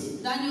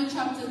 10. Daniel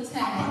chapter 10.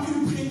 À partir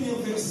du premier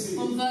verset.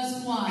 From verse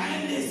 1.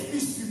 Un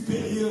esprit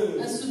supérieur.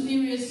 A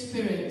superior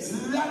spirit.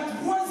 La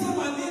troisième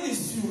année de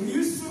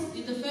Cyrus.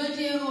 In the third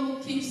year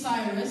of King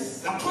Cyrus.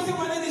 La troisième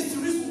année de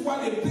Cyrus, roi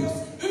des Perses,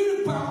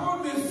 une parole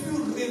me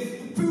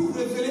fut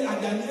révélée à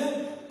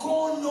Daniel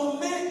qu'on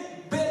nommait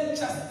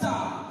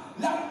Belchastar.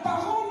 La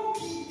parole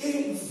qui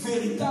est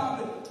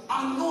véritable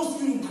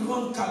annonce une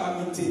grande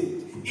calamité.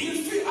 Il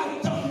fut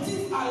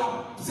attentif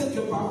à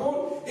cette parole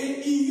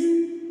et il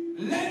eut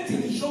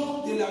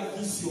l'intelligence de la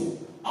vision.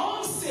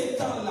 En ces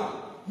temps-là,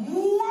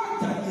 moi,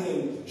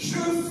 Daniel, je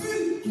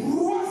fus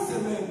 3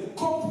 semaines,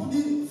 comme pour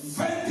dire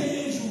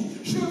 21 jours.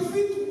 Je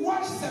fus 3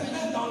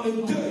 semaines dans le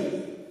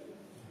deuil.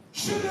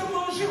 Je ne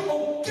mangeais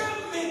aucun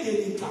mets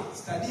délicat.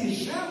 C'est-à-dire,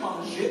 j'ai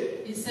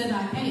mangé,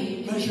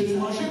 mais je ne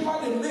mangeais pas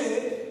de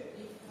mets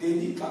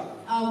délicats.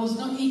 I was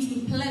not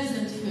eating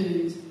pleasant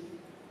food.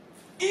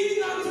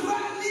 Il n'entra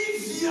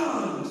ni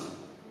viande,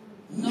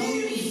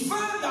 ni vin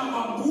dans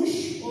ma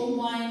bouche, or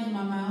wine in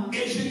my mouth.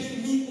 Et je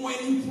n'ai mis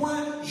ni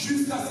point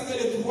jusqu'à ce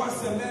que les 3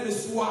 semaines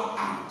soient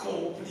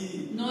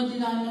accomplies. Nor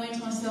did I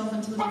anoint myself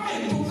until Pas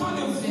étonnant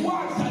de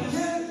voir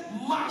Daniel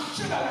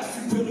marcher dans la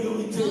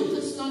supériorité. Not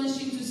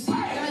astonishing to see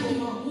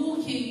Daniel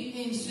walking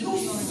in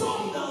superiority. Nous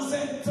sommes dans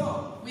un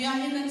temps We are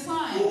in a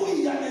time où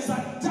il y a des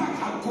attaques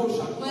à gauche,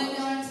 à where droite.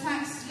 there are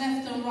attacks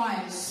left and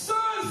right.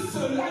 Seuls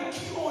ceux-là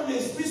qui ont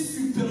l'esprit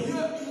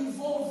supérieur, ils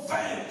vont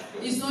vaincre.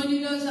 It's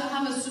only those that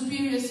have a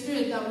superior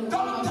spirit that will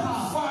Dans ta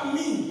overcome.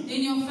 famille,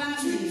 In your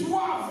tu family,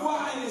 dois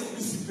avoir un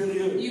esprit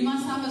supérieur. you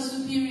must have a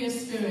superior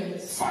spirit.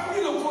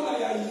 Famille lokola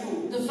ya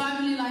yo. The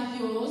family like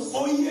yours,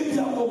 Oye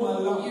bien comment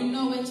là. you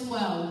know it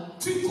well.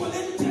 Tu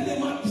connais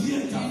tellement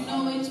bien ta You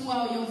know it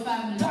well, your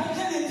family.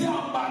 Daniel était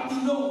en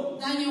Babylone,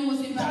 Daniel was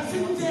in dans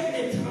une Babylon, terre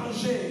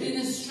étrangère, in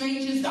a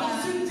stranger's dans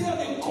land, une terre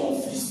de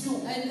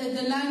confusion.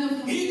 the land of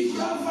Il confusion.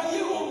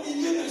 travaillait au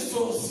milieu des He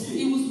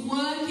sorciers. was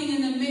working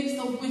in the midst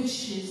of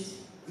witches.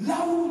 Là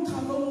où nous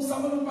travaillons, nous ne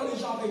savons même pas les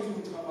gens avec qui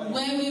nous travaillons.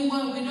 Where we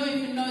work, we don't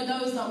even know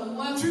those that we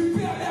work with. Tu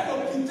peux aller à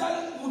l'hôpital,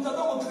 nous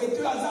t'avons traité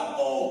hasard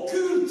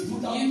occulte.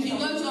 You can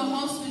go to a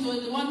hospital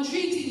and the one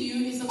treating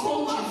you is a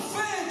Comment conscience.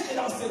 vaincre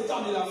dans ce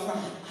temps de la fin?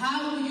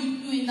 How will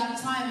you do in that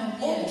time of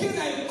year? Aucune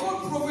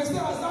école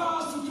professeur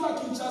hasard, surtout à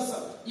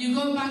Kinshasa. You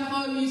go back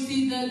home, you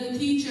see the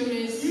teacher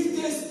is, Il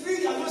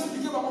t'explique, il a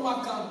expliqué comment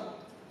ma camp.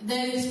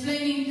 they're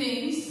explaining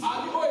things.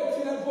 Ah, oh, et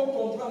puis il faut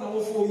comprendre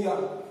au fond, il y a.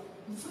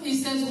 He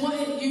says what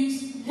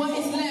is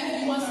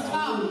left, you must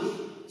come.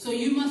 So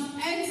you must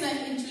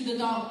enter into the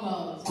dark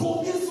world.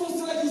 Combien sont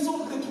ceux-là qui sont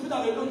retrouvés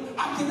dans le monde?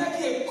 À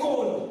quelle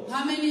école?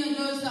 How many are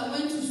those that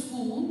went to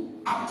school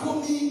A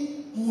commis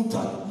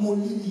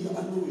Molini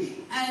à Louge.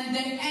 and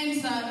they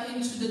enter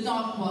into the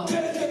dark world?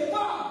 Quelque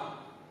part,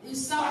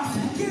 It's parce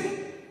somewhere.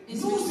 que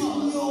It's nous because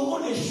ignorons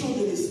les choses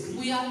de l'esprit.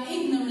 we are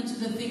ignorant to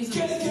the things of the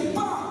Quelque Spirit.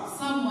 part,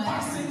 Somewhere.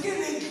 parce que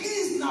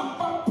l'Église n'a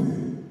pas pu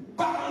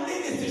parler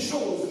de ces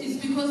choses.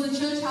 It's because the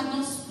church had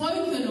not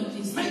spoken of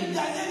these Mais things.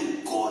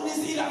 Daniel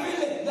connaissait, il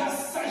avait la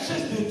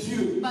sagesse de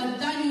Dieu. But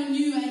Daniel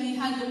knew and he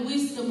had the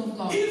wisdom of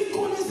God. Il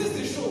connaissait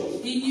ces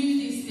choses. He knew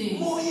these things.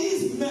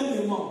 Moïse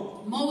mêmement.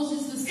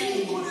 Moses the Il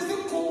same. connaissait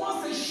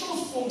comment ces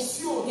choses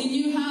fonctionnent. He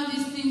knew how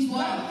these things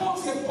work.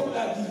 L'apôtre Paul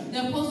a dit.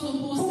 The Apostle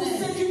Paul Pour ce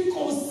said, qui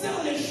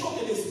concerne les choses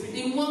de l'esprit,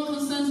 in what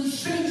concerns the je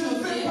spiritual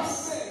ne vais pas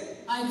gifts, faire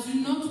I do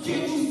not que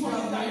wish vous for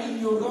soyez dans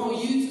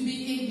l'ignorance. you to be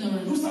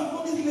ignorant. Nous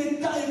savons que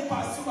le temps est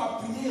passé à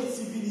prière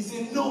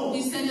civilisée. Non.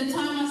 He said the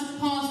time has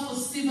passed for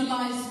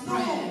civilized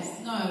prayers.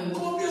 No.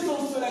 Combien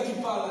sont ceux-là qui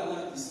parlent à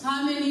langue ici?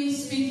 How many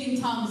speak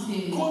in tongues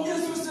here? Combien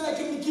sont ceux-là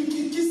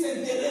qui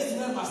s'intéressent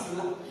même à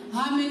cela?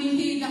 How many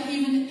here that are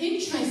even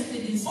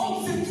interested in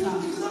Oh, c'est speaking in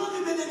une tongues?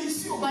 grande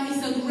bénédiction. But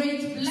it's a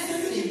great Celui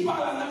qui blessing.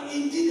 parle en langue,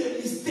 il dit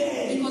des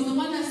mystères. Because the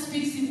one that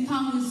speaks in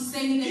tongues is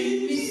saying the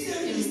Il dit des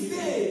mysteries,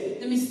 mystères.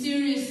 the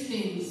mysterious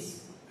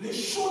things. Les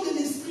choses de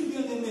l'esprit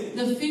bien-aimé.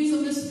 The things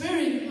of the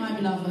Spirit, my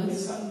beloved,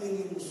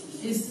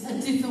 is a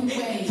different Et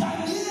way.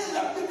 Daniel,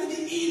 la Bible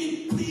dit,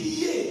 il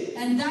priait.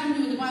 And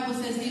Daniel, the Bible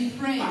says, he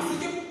prayed. Parce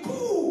que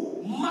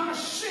pour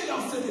marcher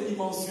dans cette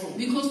dimension,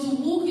 Because to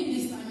walk in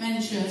this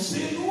dimension,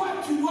 tu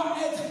dois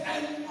être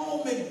un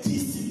homme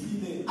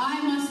discipliné.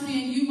 I must be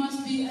and you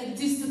must be a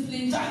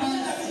disciplined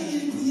Daniel avait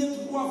dit, person. il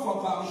priait 3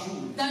 fois par jour.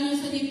 Daniel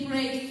said he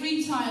prayed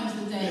 3 times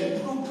a Le day.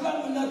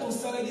 programme là, ton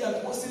salarié à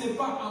toi, ce n'est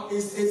pas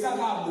un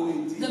arabe.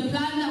 The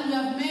plan that we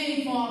have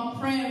made for our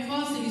prayer and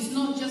fasting is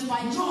not just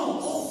by Non,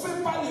 chance. on ne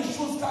fait pas les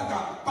choses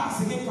parce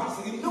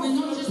que. Non, We're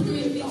not just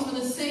doing things for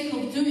the sake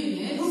of doing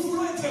it. nous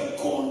voulons être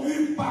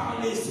conduits par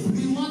We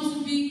l'Esprit. want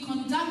to be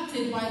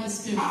conducted by the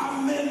Spirit.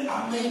 Amen,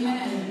 amen, amen.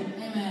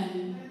 Amen.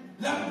 Amen.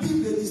 La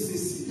Bible dit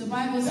ceci. The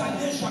Bible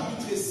Daniel says,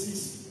 chapitre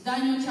 6.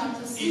 Daniel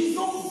chapter 6. Ils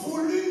ont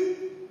voulu,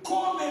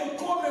 comme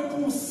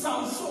pour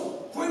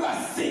Samson, pour la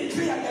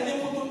secret à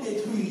Daniel pour te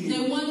détruire.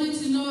 They wanted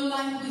to know,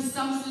 like with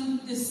Samson,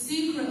 the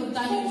secret of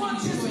Daniel Comment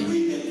to est-ce destroy him.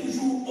 qu'il est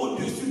toujours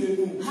au-dessus de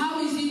nous? How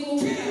is he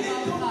always Quel est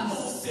above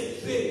ton us?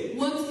 secret?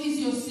 What is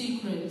your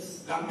secret?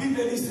 La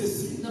Bible dit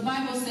ceci. The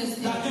Bible says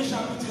Daniel this.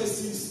 chapitre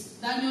 6.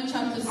 Daniel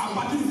chapter 6, À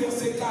partir du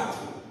verset 4.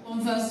 on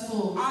verse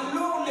 4.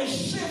 Alors les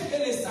chefs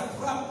et les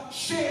satrapes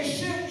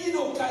cherchaient une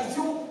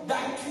occasion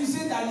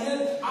d'accuser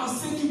Daniel en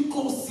ce qui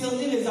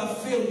concernait les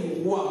affaires du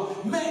roi.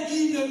 Mais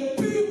il ne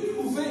put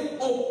trouver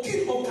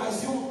aucune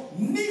occasion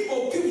ni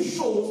aucune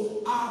chose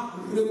à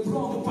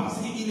reprendre parce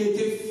qu'il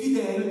était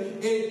fidèle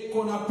et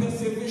qu'on a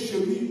persévéré chez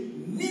lui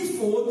ni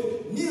faute,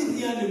 ni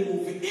rien de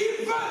mauvais.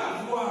 Ils veulent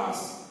avoir.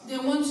 They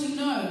want to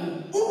know.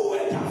 Où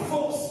est ta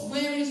force?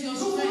 Where is your Nous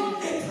voulons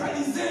strength?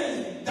 neutraliser.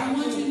 They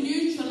want to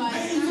neutralize.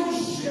 Mais ils ont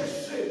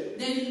cherché.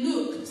 They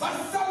looked.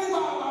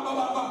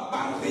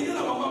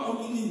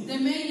 They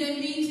made their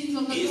meetings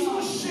on the Ils ont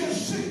Lord.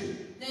 cherché.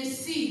 They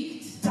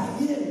seeked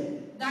Daniel,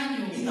 il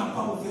Daniel. n'a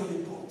pas ouvert les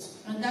portes.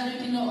 And Daniel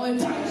did not open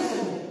the door.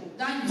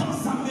 Dans Daniel,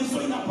 sa maison,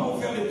 il n'a pas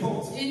ouvert les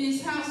portes. in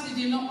his house, he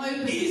did not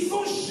open it. Ils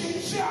ont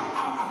cherché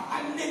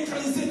à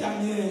neutraliser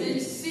Daniel. They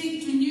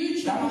seek to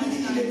neutralize Daniel,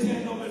 il Daniel. était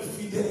un homme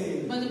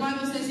fidèle. But the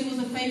Bible says he was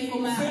a faithful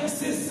man.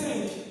 Verset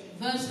 5.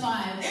 Verse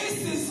 5. Et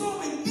ces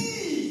hommes disent,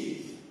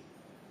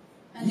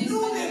 And this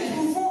nous man ne said,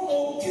 trouvons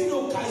aucune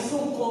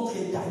occasion contre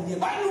Daniel.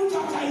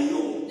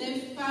 they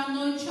found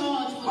no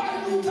charge for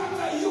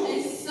Daniel.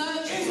 They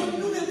searched Et him.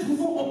 nous ne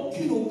trouvons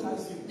aucune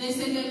occasion. They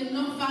said they have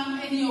not found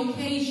any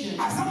occasion.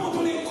 À ça,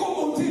 on est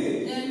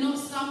commodé. They're not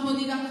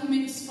somebody that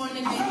commits À ça, on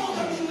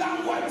fornication. est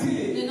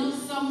langoité. They're not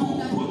somebody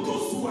that Pour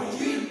tous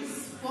soyez.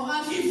 for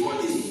us Il faut to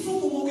des sous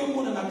pour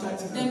qu'on a la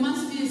tête. there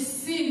must be a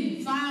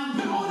sin found.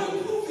 Mais on ne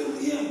trouve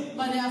rien.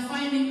 But they are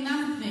finding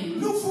nothing.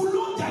 Nous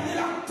voulons Daniel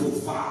à tout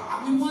faire.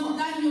 We want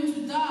Daniel to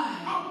die.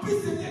 En plus,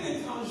 c'était un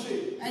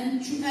étranger.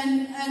 And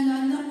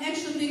an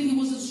extra thing, he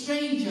was a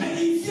stranger. Mais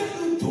il vient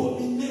nous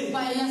dominer.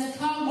 But he has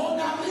come. On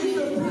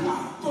n'arrive plus à.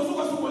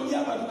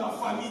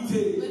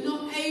 We're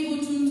not able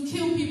to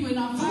kill people in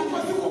our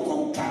family.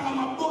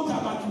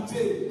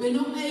 We're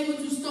not able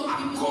to stop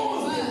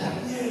people in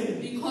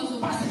birth because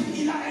of Parce that.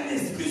 qu'il a un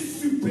esprit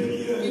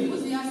supérieur.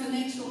 Because he has an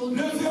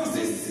extraordinary. Le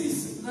verset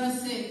 6.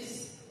 Verse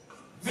 6.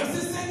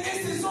 Verset 5.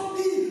 Et ces hommes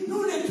disent,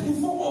 nous ne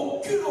trouvons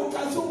aucune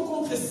occasion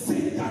contre Saint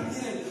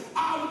Daniel,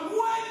 à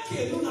moins que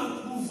nous n'en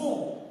trouvons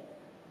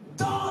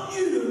dans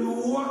une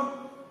loi,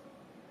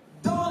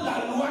 dans la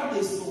loi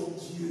de son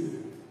Dieu.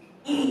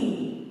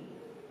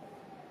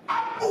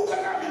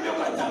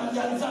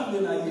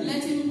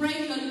 Let him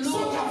break the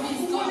law of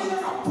his God.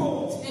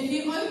 If he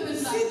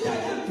opens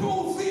that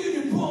door,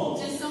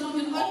 then someone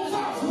can open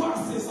that door.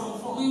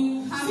 We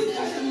will have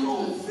their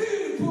children.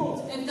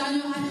 If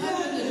Daniel had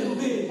opened the door,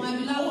 my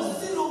beloved,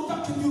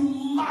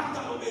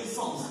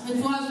 and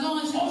for as long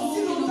as you walk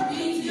in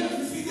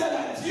obedience,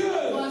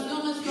 for as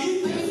long as you are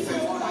faithful, they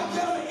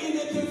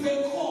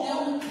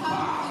will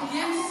come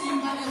against you,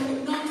 but they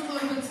will not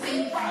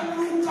overtake you.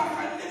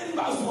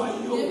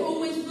 They're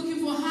always looking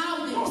for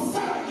how they can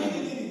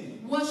take you.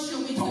 What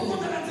shall we do?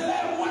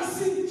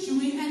 Should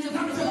we enter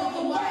through the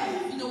way?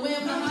 Through the way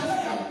of the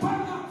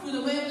husband? Through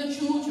the way of the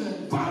children?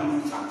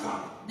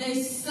 They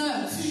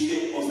search.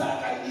 You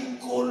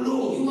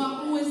are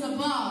always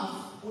above.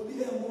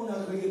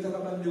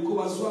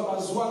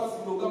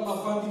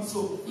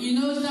 You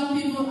know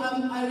some people, I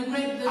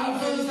regret the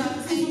those that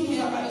take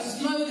a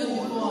slogan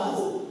before us.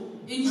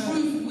 In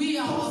truth, we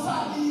are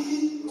above.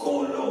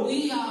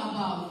 We are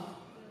above.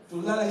 We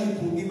are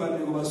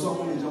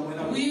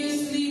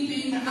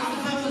sleeping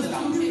because the Bible was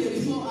too big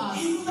before us.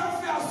 Because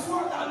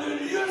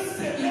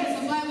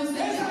the Bible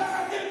says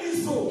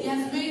He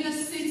has made us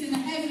sit in the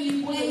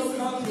heavenly places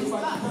with His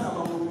us.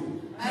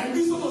 And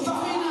between us,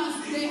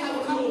 they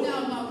have come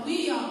down, but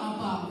we are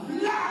above.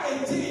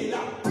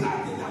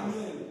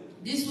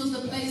 This was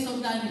the place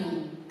of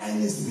Daniel.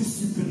 Un esprit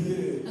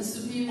supérieur. A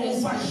superior On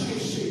va spirit.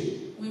 chercher.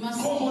 We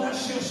must Comme on a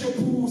seek. cherché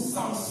pour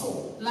Samson.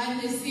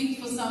 Like they seek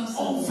for Samson.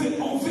 On veut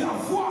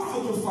avoir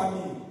cette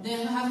famille. They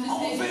have to On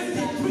stay veut with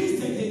them. détruire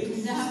cette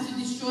église. They have to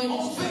destroy On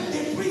this veut church.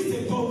 détruire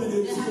cet homme de They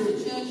have Dieu. the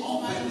church On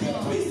of veut God.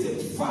 détruire cette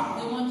They femme.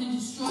 want to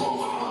destroy this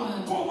woman.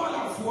 Comment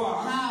la voir?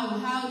 How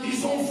do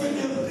Ils ont fait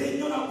they des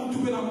réunions à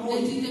Moutoubé la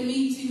They did the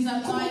meetings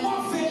at Comment night.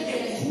 faire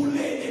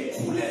écouler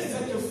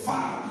cette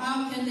femme? How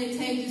can they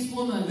take this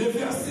woman? Le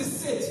verset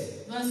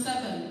 7. Verse 7.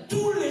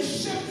 Tous les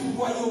chefs du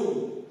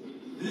royaume,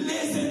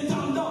 les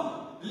intendants,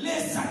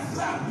 les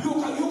satrapes,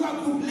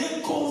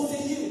 les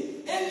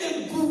conseillers et les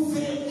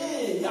gouverneurs,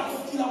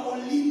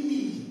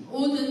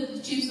 All the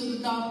chiefs of the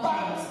dark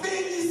powers.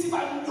 They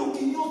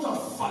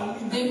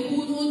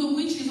called all the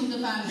witches of the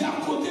family.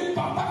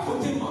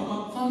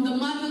 From the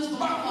mothers, from the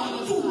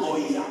fathers,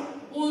 side.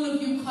 All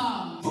of you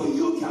come.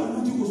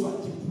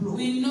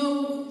 We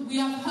know, we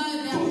have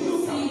heard that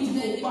received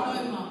their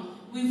diploma.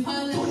 We've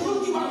heard that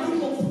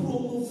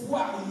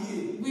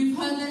we've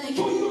heard that they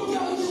get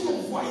promotion.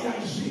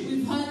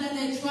 We've heard that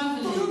they're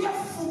traveling.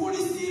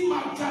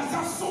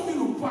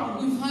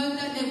 We've heard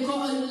that they've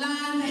got a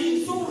land and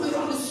Ils ont opened a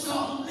rassemblé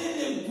shop.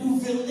 les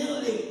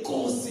gouverneurs, les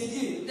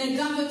conseillers. They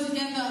gather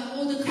together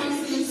all the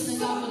councillors and the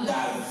governors.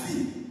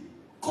 D'avis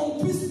qu'on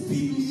puisse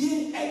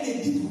publier un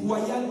édit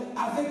royal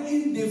avec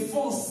une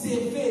défense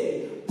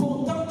sévère,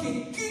 pendant que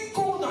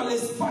quiconque dans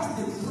l'espace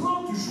de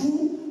 30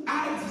 jours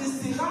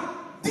adressera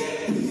des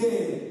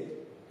prières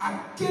à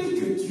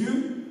quelque dieu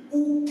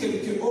ou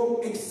quelque homme,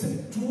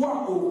 excepté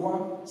toi, au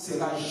roi,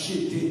 sera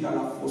jeté dans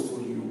la fosse au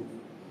lion.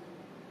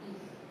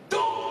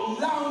 Donc,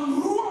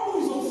 l'endroit où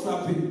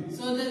frappé.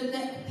 So the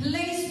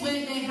place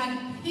where they had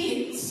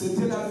hit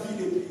C'était la vie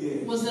de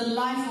prière. was the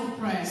life of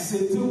prayer.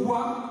 C'était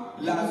quoi?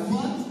 La vie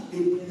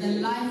de The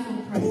prière. life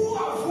of prayer. Pour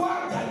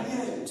avoir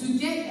Daniel, To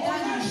get on a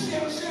Daniel,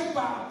 cherché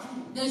partout.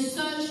 they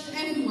searched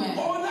everywhere.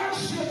 On a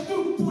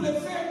cherché pour les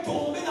faire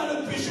tomber dans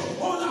le péché.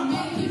 On To n'a pas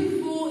make pu.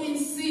 him fall in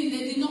sin,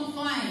 they did not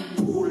find.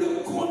 Pour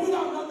le conduire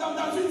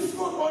dans une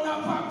faute, on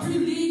n'a pas To pu.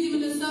 lead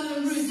him in a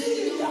certain route, they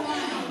S'il did y a not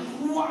find.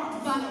 un endroit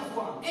pour But la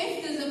foi,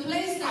 if there's a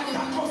place that they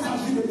attaquons want sa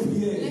to vie de touch,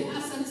 prière. let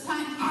us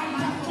attack his life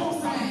Attaquons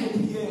of sa vie de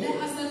prayer. prière. Let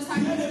us attack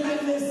his Bien-aimé,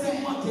 life of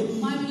laissez-moi te prayer.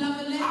 dire, My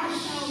beloved, let à me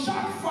tell you,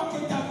 chaque fois que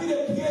ta vie de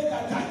prière est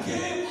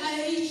attaquée,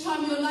 each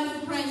time your life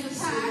of prayer is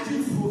c'est attacked,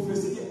 une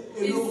prophétie.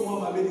 Et là, on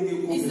va venir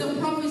it's gagner. the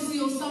prophecy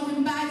of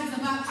something bad is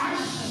about to À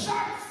happen.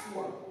 chaque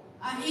fois.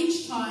 At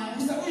each time,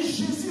 Vous savez,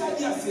 Jésus a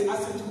dit à ses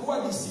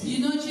trois disciples, you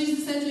know,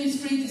 Jesus said to his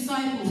 3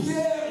 disciples,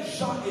 Pierre,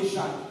 Jean et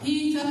Jacques,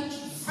 Peter,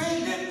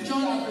 venez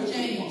John, prier and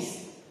avec moi. James,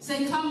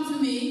 say, come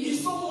to me. Ils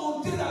sont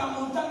montés dans la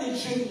montagne de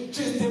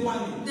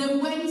Gethsémani. They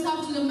went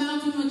up to the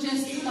mountain of Il a dit,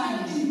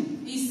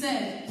 Gethsemane. He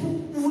said,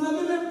 vous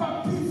n'avez même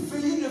pas pu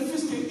veiller ne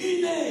fût-ce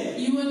qu'une heure.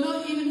 you were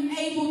not even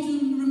able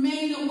to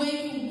remain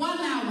awake for 1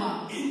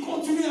 hour. Il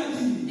continue à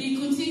dire, He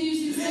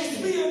continues to say,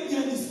 l'esprit est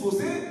bien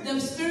disposé, the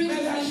spirit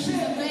mais la is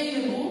chair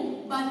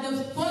available, but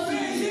the body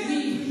is veillez,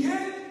 weak. priez,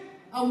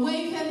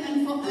 Awaken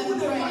and pour ne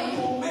pas pray,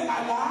 tomber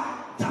à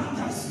la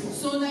tentation.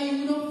 so that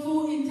you will not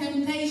fall in La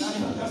temptation.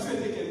 tentation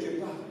était quelque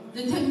part.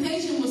 The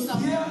temptation was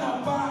something. Pierre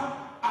n'a pas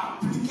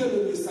appliqué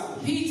le message.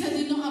 Peter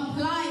did not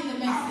apply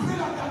the Après message.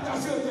 la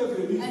tentation était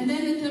venue, And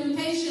then the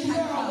temptation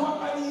Pierre had a come.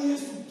 manié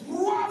Jésus 3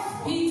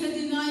 fois. Peter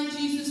denied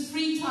Jesus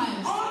 3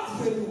 times.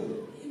 Entre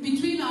nous,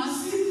 Between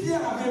us, si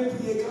Pierre avait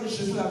prié quand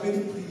Jésus l'avait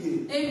dit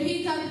prier, if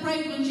Peter had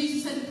prayed when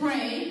Jesus said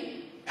pray,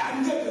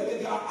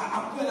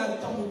 après la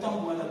temps,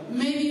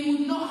 maybe he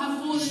would not have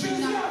fallen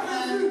in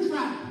that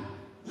trap.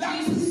 la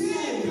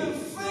prière te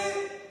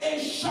fait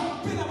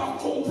échapper dans ma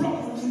complot.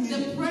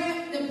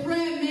 The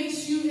prayer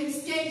makes you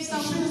escape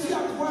some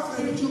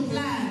spiritual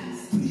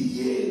plans.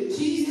 Prier.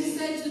 Jesus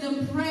said to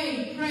them,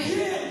 pray, pray.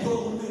 Pierre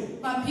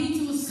dormait. But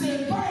Peter was C'est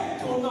sleeping. pas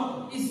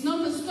étonnant. It's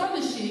not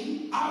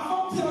astonishing.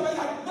 Avant Pierre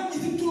avait même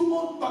ici tout le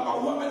monde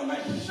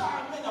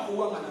jamais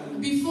d'avoir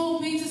Before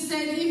Peter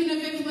said, even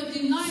if everybody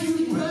denies tu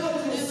him, peux God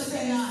will être never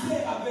deny.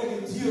 sincère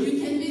avec Dieu,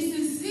 You can be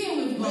sincere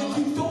with mais God,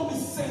 tu tombes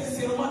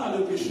sincèrement dans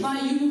le péché.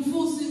 but you will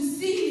fall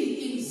sincerely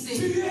in Tu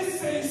sin.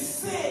 es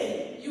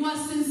sincère. You are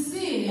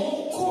sincere.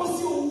 On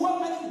cause au roi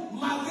même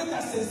malgré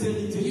ta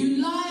sincérité. You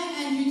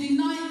lie and you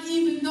deny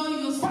even though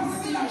you're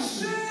Parce que la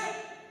sincere. chair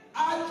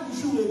a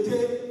toujours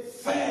été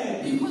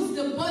faible. Because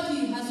the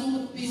body has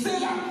always been C'est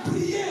weak. la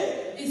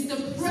prière. It's the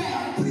C'est prayer.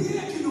 la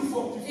prière qui nous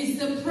fortifie. It's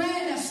the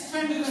prayer that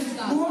strengthens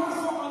us. Gloire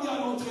soit rendue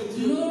à notre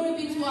Dieu. Glory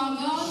be to our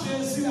God.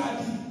 Jésus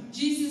a dit,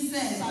 Jesus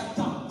said,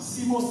 Satan,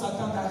 Simon,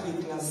 Satan t'a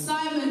réclamé.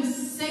 Simon,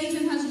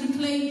 Satan has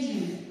reclaimed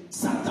you.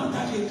 Satan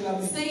t'a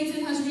réclamé.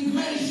 Satan has Mais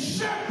reclaimed you.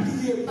 j'ai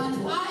prié pour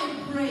But toi.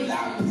 I pray.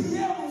 La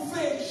prière vous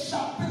fait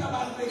échapper la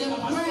The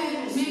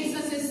prayer makes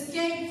us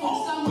escape from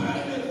some of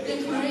the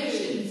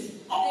declarations.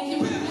 They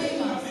can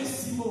reclaim us.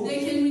 They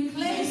can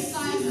reclaim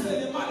Simon.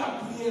 Seulement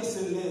la prière se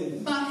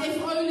lève. But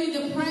if only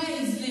the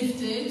prayer is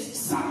lifted,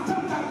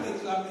 Satan t'a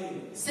réclamé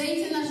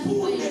Satan has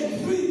pour reclaimed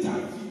you détruire ta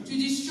vie, to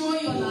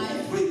destroy your pour life,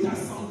 détruire ta to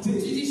santé.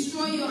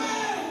 destroy your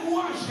life. Mais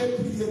moi j'ai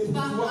prié pour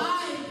But toi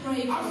I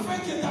pray for afin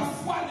you que ta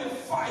foi ne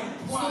faille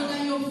so point.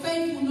 that your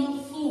faith will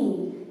not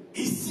fall.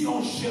 Ici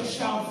on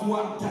cherchait à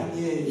voir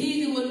Daniel.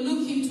 Here they were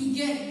looking to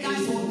get Et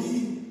ils ont Daniel.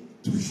 dit,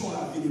 touchons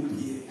la vie de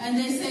prière. And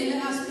they say,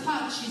 let us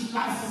touch his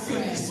life of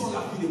prayer. Affaiblissons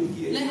la vie de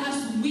prière. Let us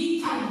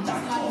weaken his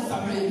life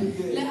of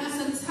prayer. Let us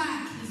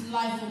attack his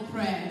life of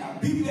prayer. La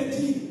Bible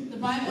dit, The au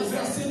Bible says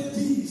verset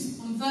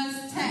 10, on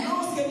verse 10,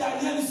 lorsque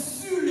Daniel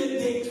sut le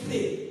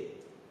décret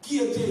qui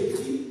était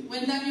écrit,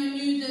 when Daniel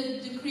knew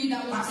the decree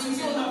that was parce qu'on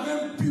written,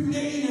 avait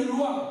publié une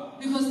loi,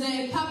 because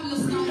they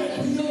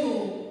publicized the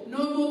law,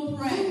 no more toutes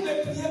prayer.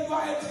 les prières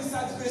doivent être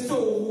adressées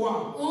au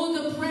roi. All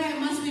the prayer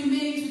must be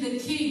made to the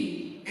king.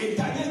 Et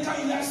Daniel, quand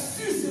il a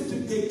su ce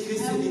décret,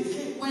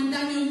 When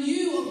Daniel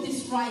knew of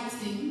this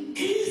writing,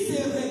 il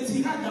se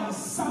retira dans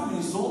sa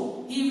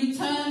maison he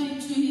returned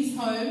into his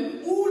home,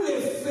 où les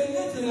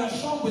fenêtres de la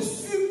chambre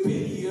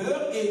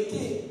supérieure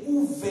étaient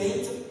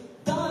ouvertes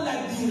dans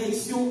la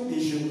direction de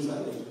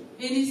Jérusalem.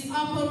 in his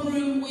upper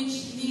room,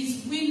 which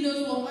his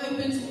windows were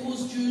open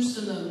towards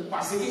Jerusalem.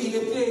 Parce qu'il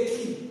était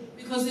écrit,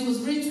 Because it was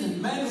written,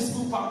 même si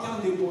vous partez en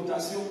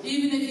déportation,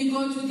 even if you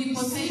go to si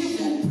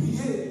deportation, vous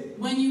priez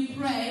when you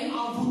pray,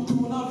 en vous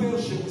tournant vers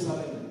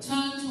Jérusalem,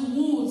 turn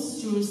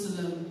towards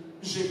Jerusalem.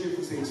 je vais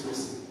vous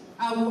exaucer.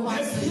 I will Ne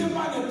answer priez you.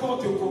 pas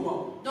n'importe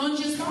comment. Don't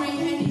just pray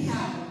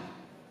anyhow.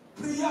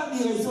 Priez en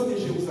direction de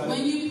Jérusalem.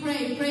 When you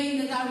pray, pray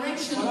in the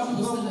direction Voilà, of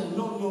Jerusalem.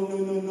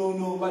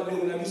 non, pas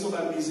de la mission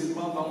des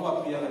musulmans, on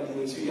va prier à la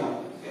direction, il y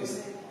a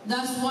est.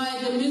 That's why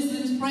the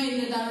Muslims pray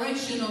in the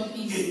direction of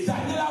east. Et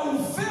Daniel a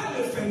ouvert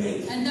les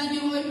fenêtres. And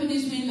Daniel opened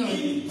his window.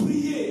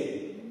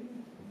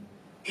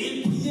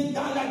 Il priait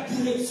dans la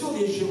direction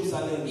de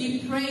Jérusalem. He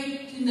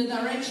prayed in the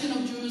direction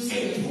of Jerusalem.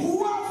 Et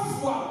 3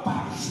 fois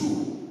par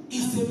jour,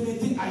 il se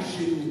mettait à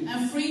genoux.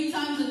 And 3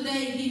 times a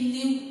day he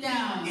knelt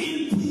down.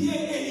 Il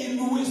priait et il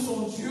louait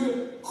son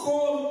Dieu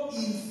comme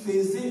il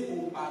faisait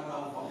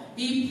auparavant.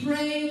 He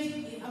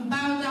prayed and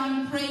bowed down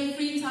and prayed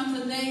 3 times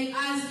a day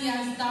as he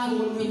has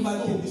done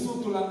before.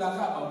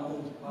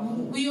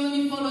 We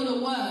only follow the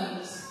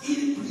words.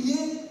 Il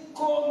priait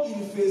comme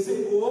il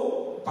faisait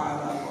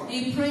auparavant.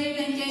 He prayed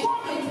and gave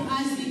faith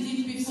as he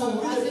did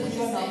before.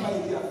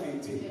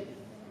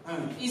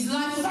 His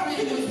life of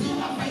prayer was not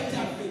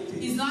affected.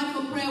 His life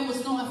of prayer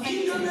was not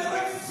affected.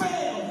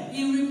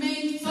 He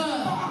remained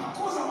firm.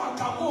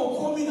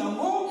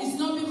 It's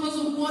not because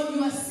of what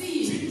you are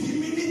seeing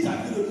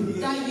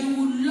that you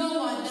will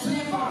lower the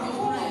level of your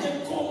prayer.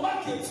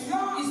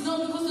 It's not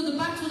because of the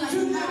battle that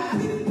you have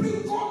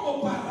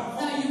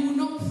that you will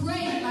not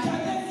pray like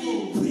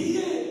before.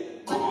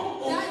 But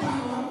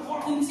Daniel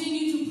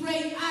continued to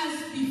pray as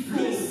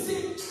before.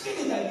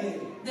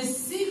 The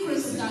secret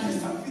of Daniel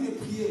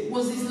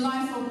was his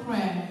life of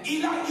prayer.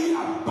 Il a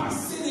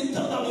passé le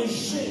temps dans le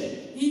jeûne.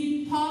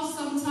 He passed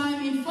some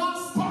time in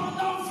fasting.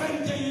 Pendant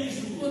 21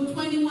 jours. For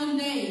 21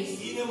 days.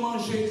 Il ne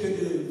mangeait que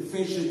des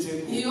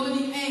végétaux. He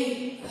only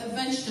ate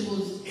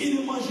vegetables. Il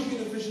ne mangeait que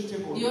des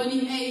végétaux. He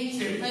only ate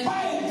vegetables. C'est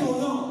pas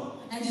étonnant.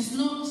 And it's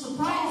not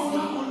surprising.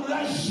 On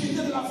l'a jeté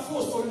de la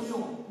fosse au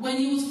lion. When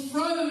he was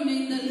thrown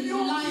in the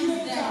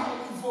lion's den.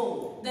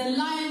 The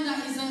lion that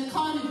is a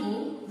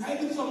carnivore. I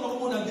don't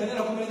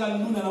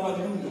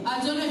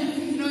know if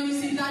you know, you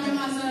see Daniel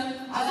has a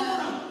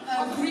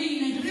green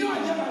and green.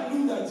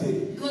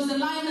 Because the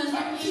lion does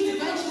not eat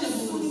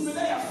vegetables. They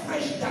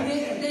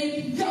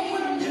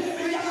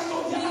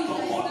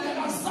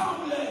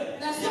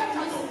that's why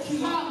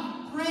come,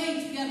 pray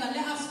together,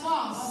 let us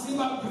fast.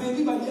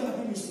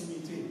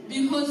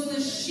 Because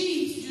the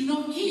sheep do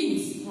not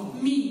eat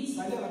meat.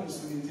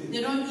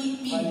 They don't eat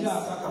meat.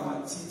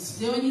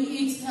 They only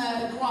eat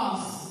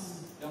grass.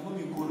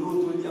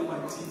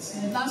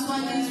 That's why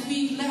this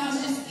week, let us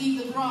just eat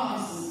the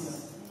grass.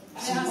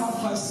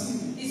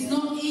 It's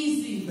not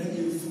easy,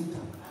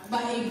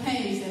 but it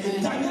pays.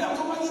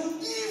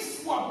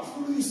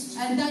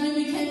 And Daniel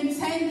became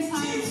 10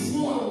 times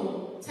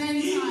more.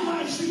 10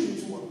 times.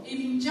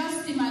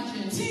 Just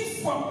imagine.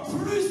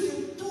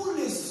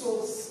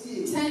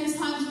 10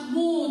 times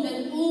more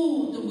than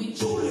all the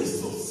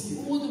witches.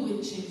 All the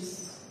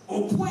witches.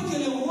 Au point que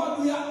le roi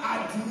lui a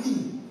admis.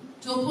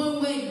 To a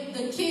point where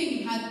the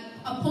king had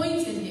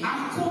appointed him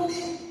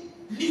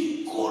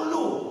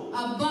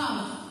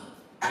above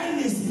un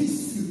esprit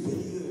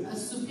supérieur. A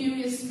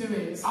superior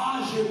spirit.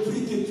 Ah, je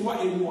prie que toi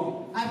et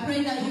moi, I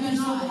pray that you and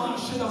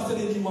marcher dans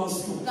cette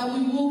dimension. That we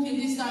walk in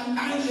this Un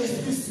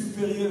esprit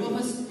supérieur. of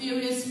a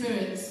superior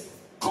spirit.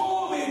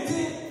 Comme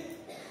était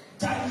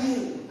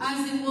Daniel.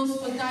 As it was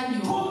for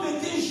Daniel. Comme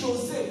était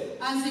Joseph.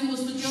 As it was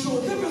for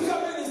Joseph. Joseph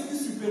avait un esprit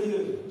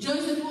supérieur.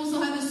 Joseph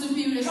also had a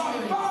superior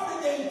spirit.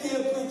 Capable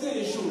d'interpréter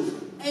les choses.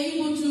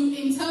 Able to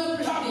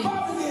interpret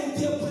Capable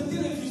d'interpréter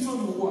les visions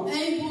du roi.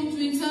 Able to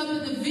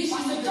interpret the vision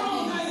of the king.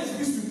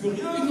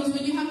 Because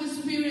when you have the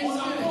superior spirit,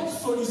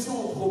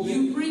 you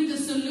bring the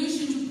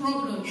solution to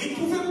problems. They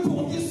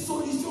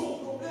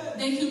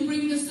can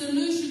bring the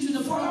solution to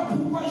the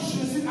problem.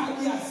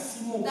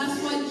 That's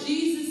why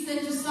Jesus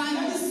said to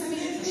Simon,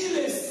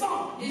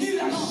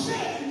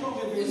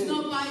 it's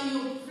not by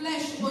your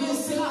flesh or your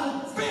blood,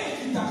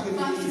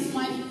 but it's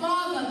my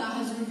Father that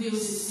has revealed it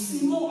to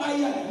you.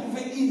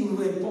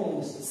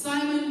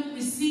 Simon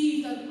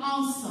received an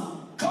answer.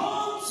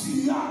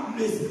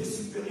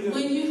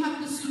 When you have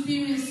the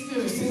superior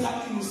spirit,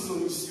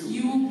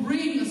 you will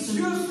bring a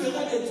solution.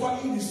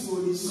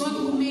 God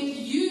will make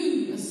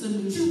you a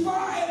solution.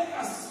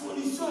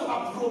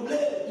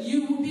 You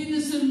will be the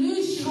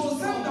solution.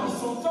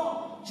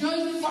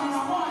 Joseph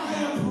Pharaoh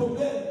had a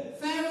problem.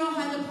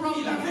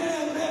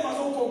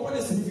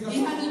 He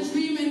had a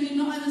dream and did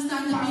not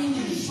understand the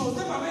meaning.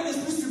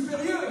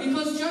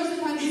 Because Joseph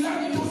had a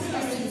superior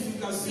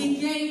spirit, he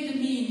gave the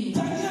meaning.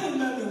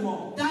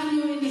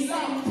 Daniel in the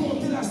same thing.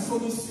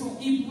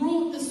 He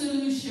brought the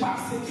solution.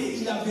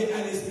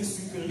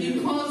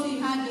 Because he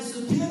had the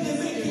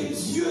superior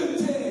spirit.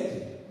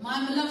 My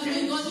beloved,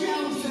 may God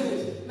help you.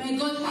 May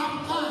God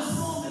help us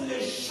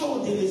to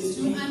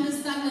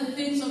understand the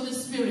things of the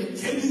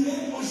Spirit.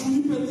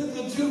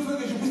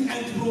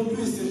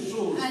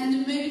 And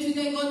maybe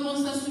today God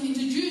wants us to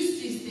introduce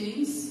these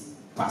things.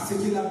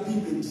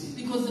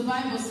 Because the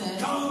Bible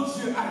says,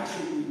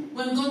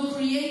 when God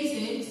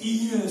created,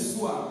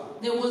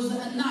 there was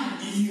a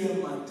night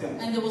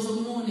and there was a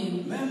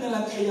morning.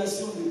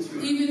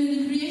 Even in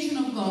the creation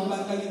of God,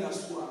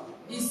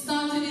 it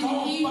started in the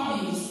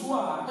evening.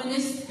 When they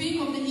speak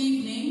of the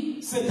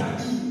evening,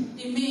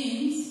 it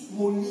means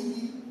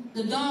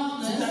the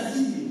darkness.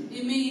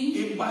 It means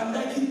it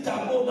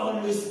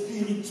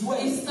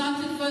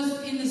started first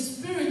in the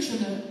spiritual.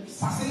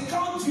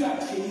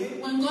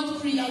 When God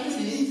created,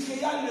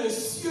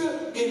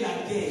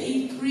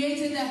 He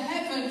created the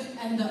heaven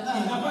and the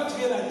earth.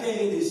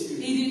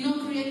 He did not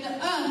create the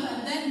earth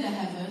and then the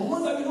heaven.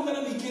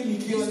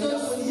 It's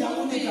those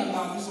small things.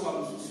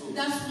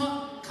 That's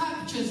what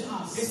captures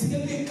us. It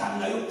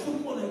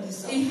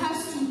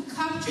has to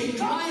capture you.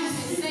 Why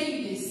is it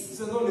saying this?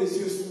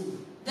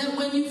 That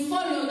when you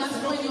follow, that's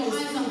when your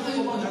eyes are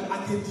open.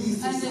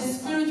 And the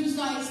Spirit will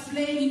start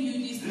explaining you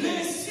these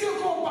things.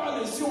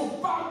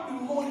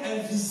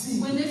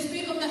 When they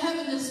speak of the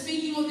heaven, they're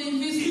speaking of the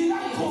invisible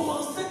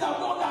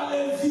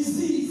things.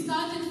 He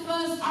started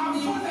first in the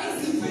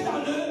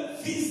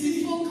invisible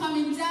before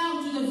coming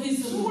down to the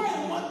visible.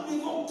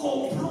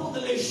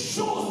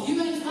 You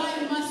and I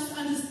must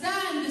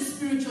understand the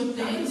spiritual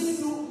things.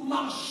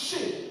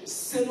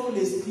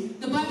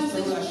 The Bible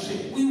says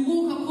we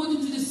walk according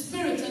to the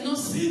Spirit and not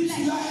the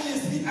flesh.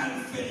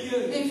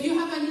 If you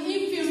have an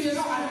inferior spirit,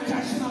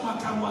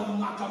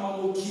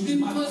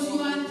 because you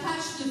are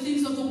attached to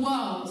things of the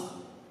world.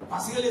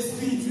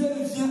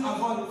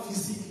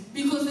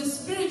 Because the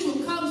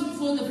spiritual comes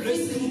before the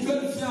physical.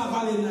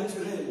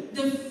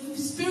 The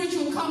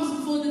spiritual comes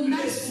before the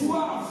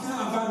natural.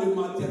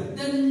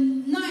 The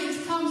night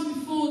comes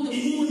before the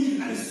morning.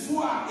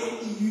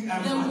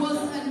 There was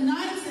a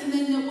night and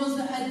then there was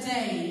a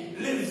day.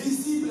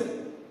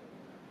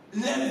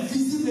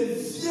 L'invisible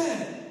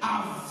vient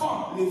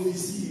avant le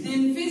visible. The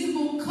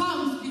invisible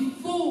comes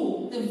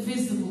before the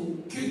visible.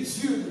 Que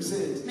Dieu nous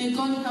aide. May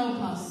God help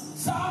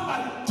us.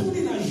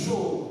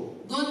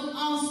 God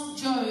asked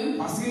Job.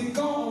 Parce que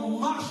quand on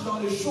marche dans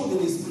le champ de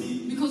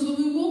l'esprit, because when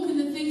we walk in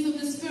the things of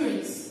the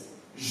spirits.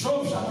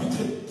 Job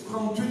chapitre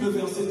 38 le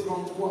verset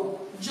 33.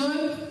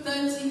 Job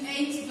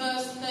 38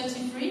 verse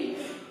 33.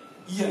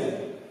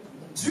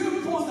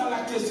 Dieu pose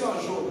la question à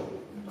Job.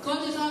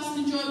 God is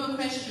asking Job a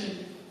question.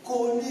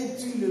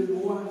 Connais-tu le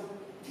loi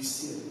du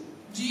ciel?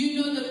 Do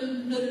you know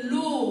the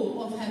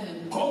law of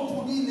heaven? Comme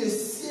pour dire le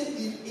ciel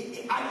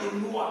a des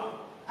lois.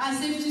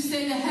 As if to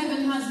say the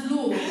heaven has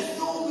laws. Un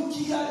homme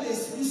qui a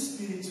l'esprit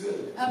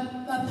spirituel.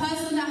 A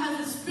person that has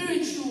a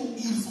spiritual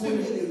spirit.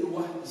 Connaît les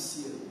lois du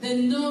ciel.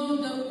 They know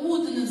the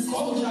ordinances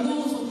or the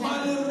laws of heaven.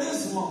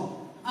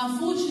 Malheureusement,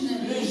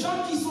 unfortunately, les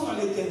gens qui sont dans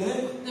les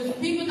ténèbres, the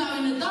people that are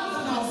in the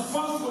darkness,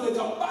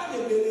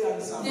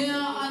 they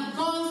are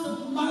advanced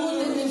more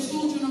than the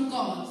children of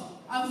God.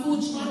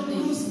 Unfortunately,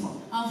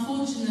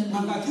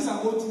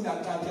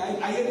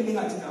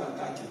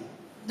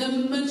 the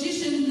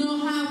magicians know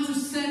how to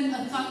send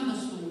a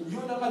thunderstorm. Do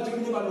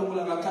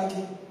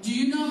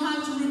you know how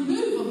to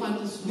remove a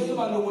thunderstorm?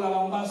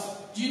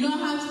 Do you know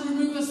how to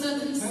remove a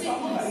certain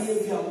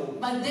sickness?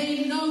 But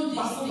they know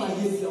these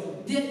things.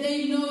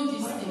 They know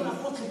these things.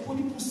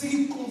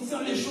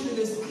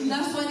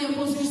 That's why the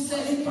apostle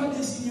said, in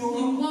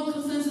what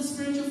concerns the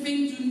spiritual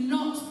thing, do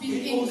not be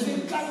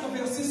ignorant.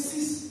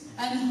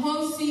 And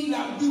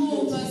Hosea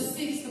 4 verse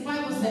 6, the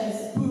Bible says,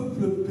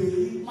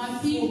 my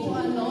people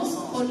are lost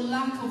for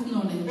lack of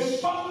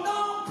knowledge.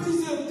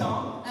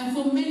 And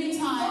for many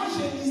times,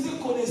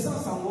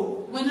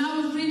 when I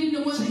was reading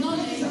the word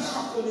knowledge, I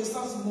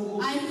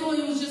thought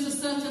it was just a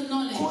certain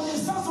knowledge.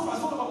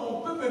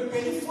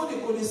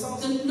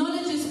 The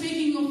knowledge is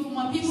speaking of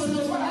my people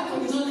not for lack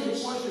of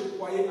knowledge.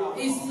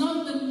 It's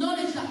not the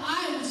knowledge that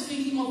I was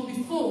thinking of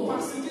before.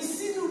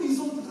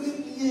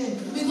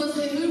 Because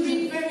if we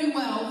read very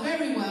well, we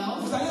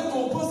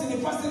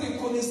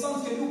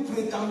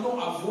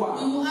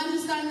will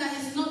understand that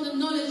it's not the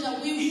knowledge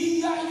that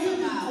we talk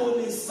about.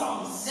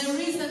 There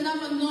is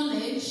another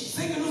knowledge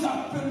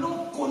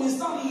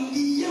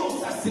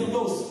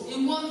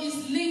in what is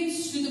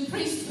linked to the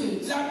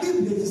priesthood.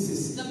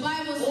 The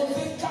Bible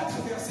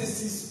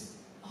says,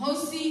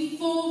 Hosea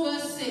 4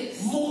 verse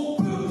 6, mon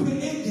peuple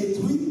est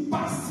détruit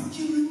parce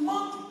qu'il lui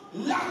manque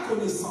la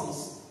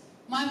connaissance.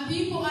 My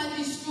people are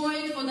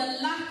destroyed for the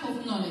lack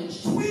of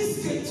knowledge.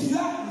 Puisque tu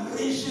as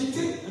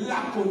rejeté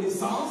la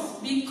connaissance,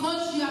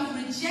 because you have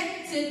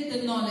rejected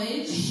the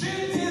knowledge, je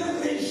te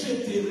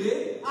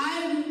rejetterai.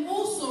 I will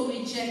also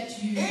reject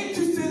you. Et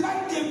tu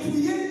seras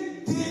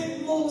dépouillé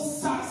de mon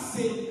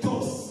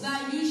sacerdoce.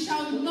 That you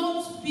shall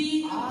not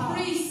be a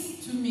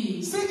priest to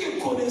me. C'est que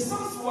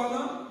connaissance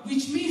voilà.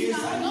 Which means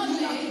that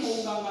knowledge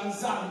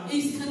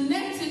is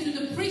connected to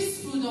the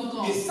priesthood of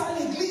God. Et ça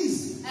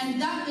l'Église.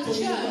 And that the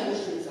church.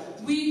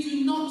 We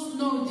do not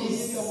know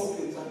this.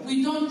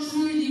 We don't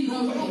truly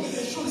know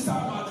this.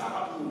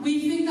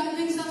 We think that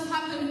things just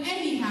happen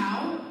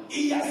anyhow.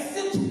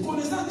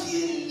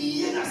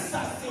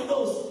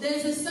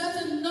 There's a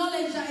certain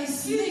knowledge that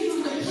is linked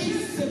to the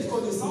priesthood.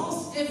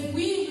 If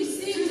we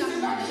receive that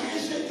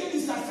knowledge,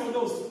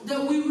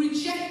 that we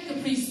reject the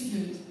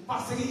priesthood.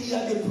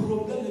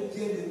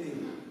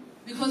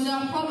 Because there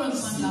are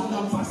problems, my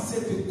beloved.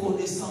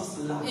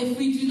 If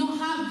we do not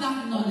have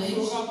that knowledge,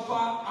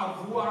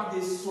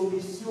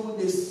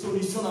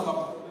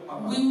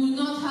 we will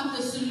not have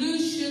the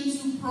solution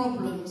to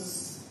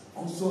problems.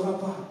 We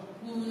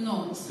will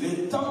not.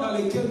 Le temps dans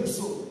lequel nous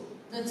sommes,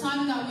 the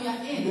time that we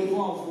are in, nous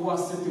devons avoir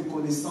cette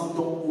connaissance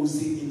dont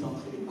Osée est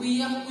entré. We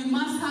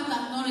must have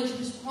that knowledge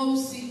which Paul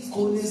seeks.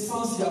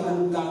 Connaissance,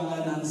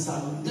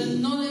 the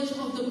knowledge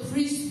of the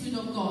priesthood similitude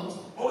of God.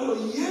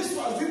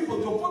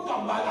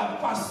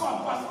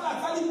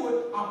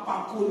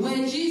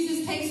 Where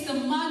Jesus takes the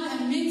mud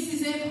and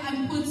mixes it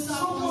and puts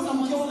up on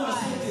someone's eyes.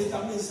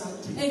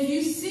 If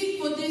you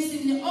seek for this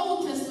in the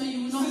Old Testament,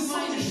 you will not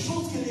find it.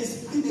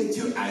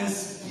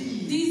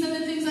 These are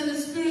the things that the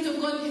Spirit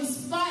of God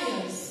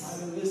inspires.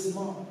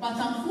 But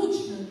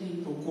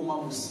unfortunately,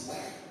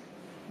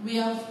 we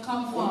have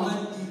come far.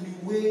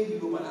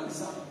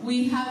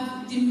 We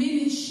have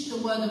diminished the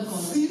word of God.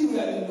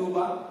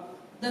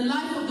 The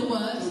life of the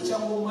word.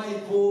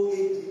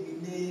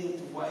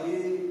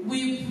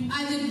 We've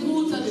added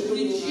water to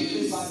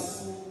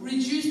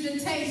reduce the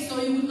taste so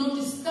it would not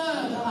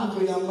disturb others.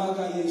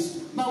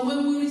 But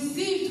when we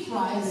received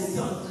Christ,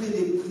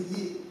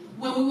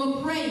 when we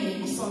were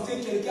praying,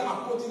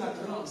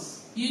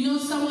 you know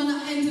someone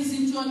that enters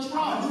into a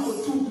trance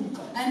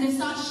and they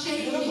start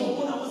shaking.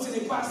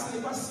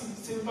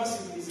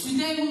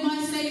 Today we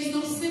might say it's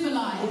not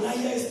civilized.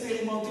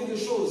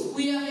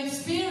 We have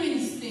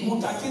experienced things.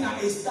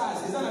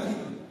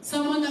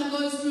 Someone that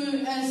goes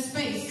through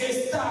space.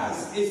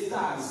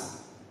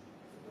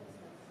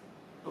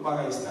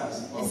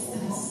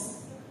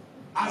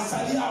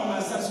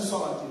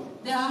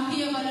 They are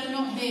here but they're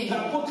not here.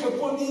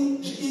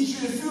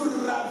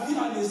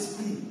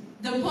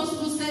 The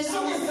apostle says, I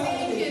was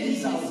taken in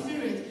the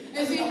spirit.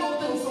 If it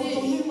happens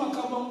here,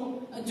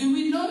 do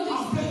we notice?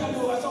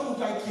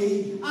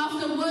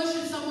 After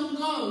worship, someone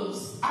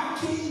goes.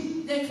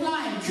 They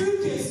climb. The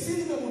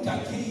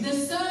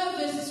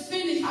service is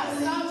finished.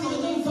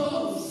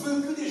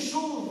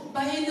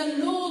 But in the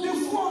Lord, we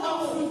go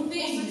through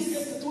things.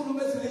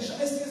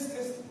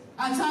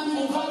 At times,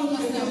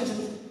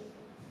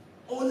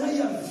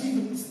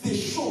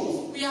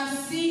 we have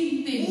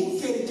seen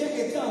things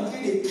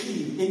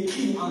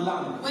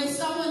where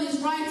someone is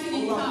writing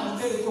in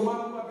tongues.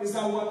 You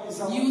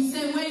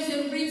say, where is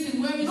it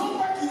written? Where is it?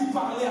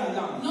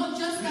 Not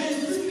just that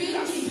it's speaking,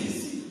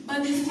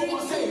 but they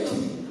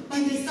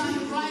start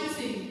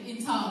writing in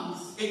tongues.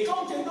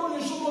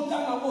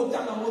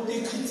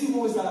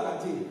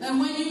 And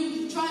when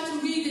you try to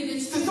read it,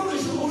 it's still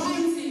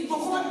writing. But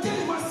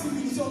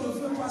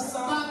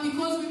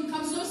because we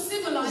become so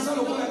civilized,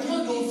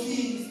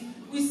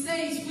 we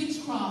say it's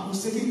witchcraft.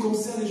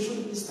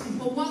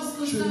 But what's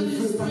the spiritual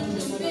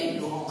thing?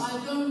 I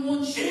don't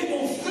want you.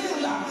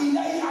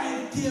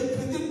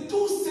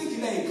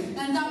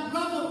 And that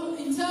brother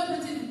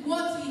interpreted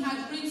what he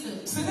had written.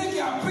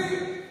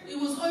 It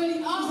was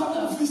only after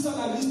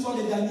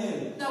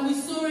that we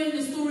saw in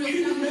the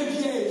story of Daniel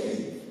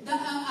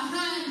that a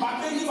hand,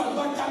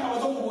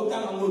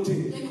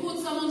 they called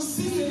someone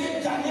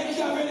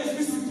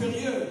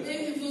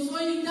it was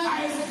only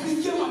Daniel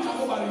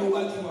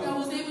that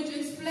was able to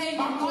explain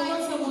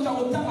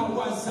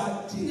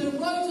the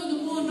words on the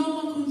wall. No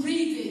one could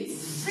read it.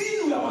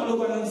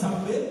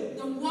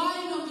 The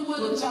wine of the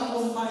word of God.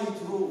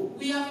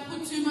 We have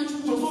put too much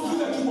water.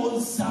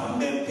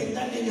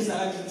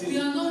 We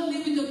are not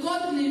living the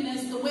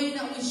godliness the way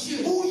that we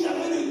should.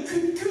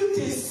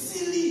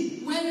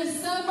 When the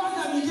servant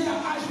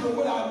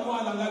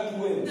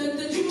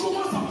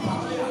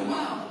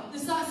they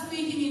start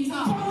speaking in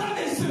tongues.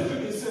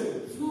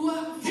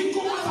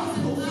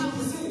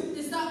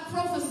 They start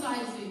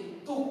prophesying.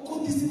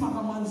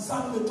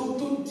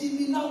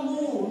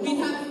 We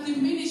have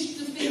diminished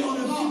the things of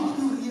God.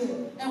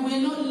 And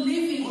we're not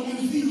living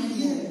anything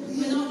anymore.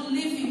 We're not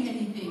living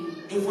anything.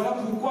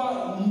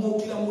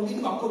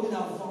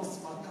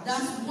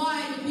 That's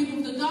why the people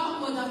of the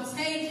dark world have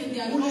taken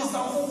their advance.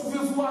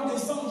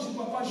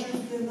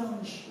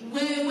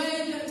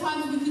 Where at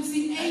times we could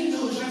see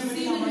angels, I've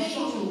seen an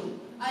angel.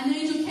 An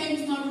angel came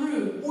to my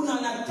room.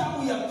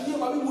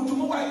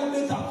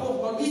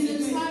 He's in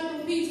time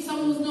of peace,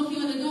 someone was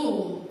knocking on the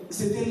door. They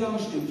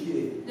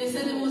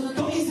said it was an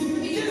angel.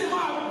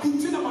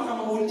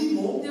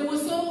 They were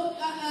so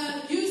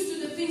used to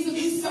the things of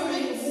the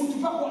spirit.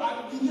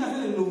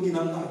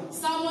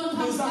 Someone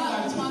comes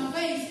out to my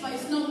face, but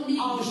it's not me.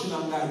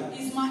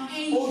 It's my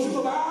angel.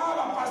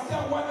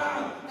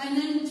 And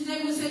then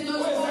today we said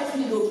those words.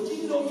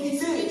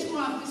 It's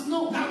witchcraft. It's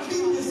not witchcraft.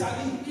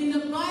 In the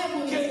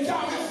Bible, they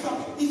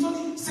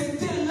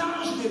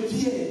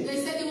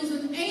said it was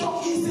an angel.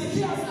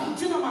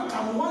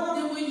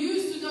 They were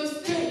used to those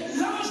things.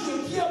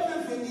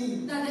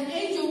 That the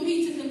angel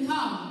Peter can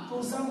come.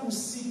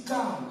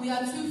 We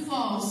are too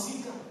far.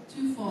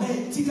 Too far. Let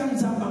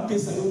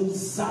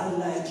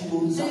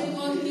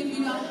God give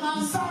you the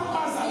heart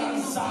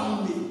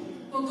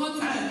for God to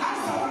be God.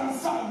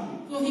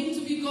 For Him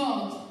to be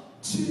God.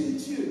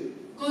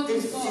 God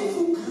is God.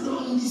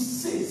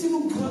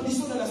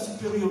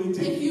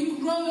 If you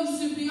grow in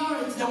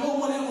superiority,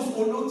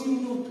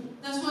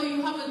 that's why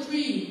you have a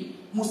dream.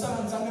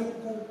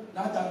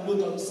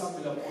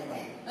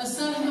 A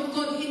servant of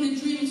God in the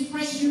dreams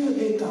praying.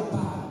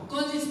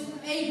 God is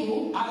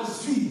able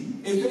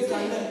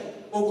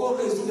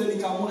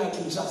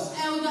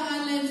Elder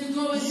Allen to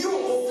go and do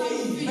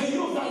something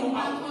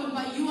back home,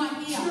 but you are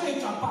here.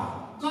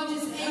 God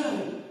is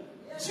able.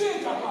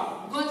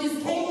 God is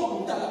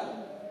able.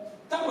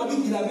 Tant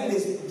qu'il avait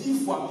les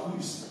 10 fois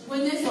plus.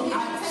 When they say Donc, he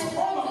had 10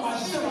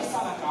 times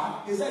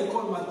the spirit,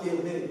 école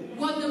maternelle.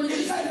 what the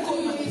magician do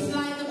is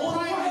like the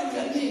primary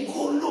thing.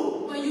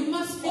 But you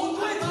must be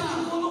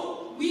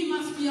above. We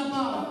must be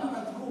above.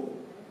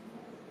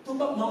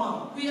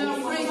 We are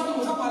afraid of.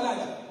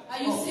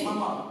 Are you sick?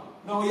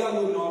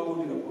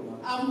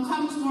 I'll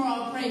come tomorrow,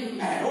 I'll pray for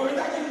you.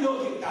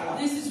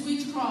 This is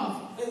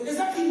witchcraft. This is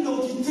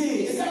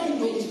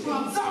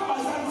witchcraft.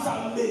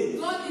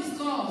 God is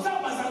God.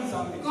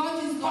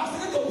 God is God.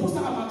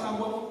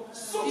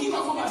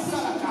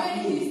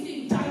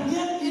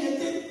 Daniel, il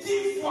était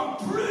 10 fois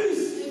plus.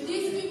 If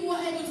these people were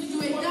able to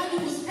do it,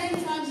 Daniel was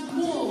 10 times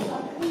more.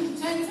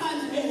 10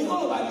 times more.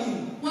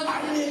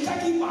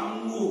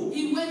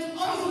 He went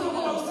over the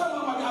world.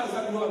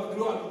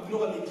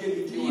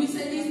 You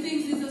said these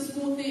things, these are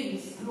small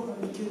things.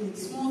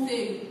 Small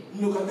things.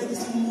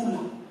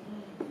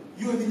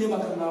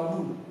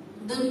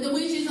 The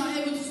witches are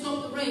able to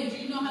stop the rain. Do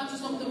you know how to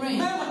stop the rain?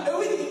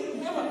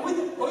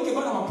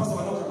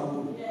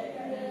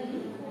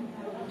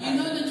 You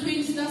know the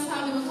twins, that's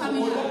how they were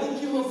coming out.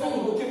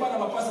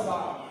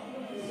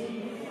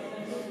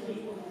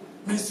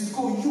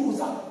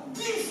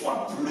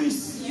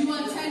 You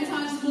are 10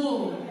 times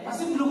more.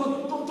 Because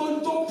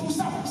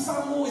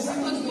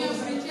we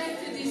have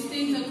rejected these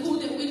things and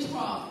called it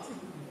witchcraft.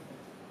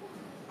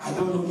 I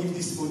don't know if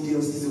this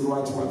audience is the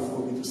right one for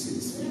me to say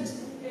this things.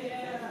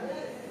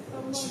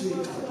 Tu es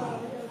capable.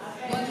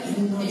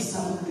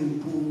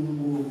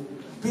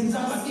 And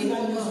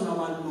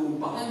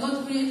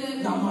God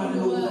created through the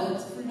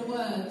words.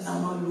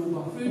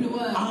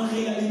 En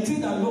réalité,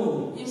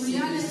 d'abord, in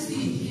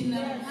reality, in the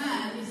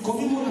hand, comme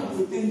il m'a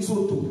prêté une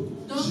photo.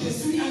 Je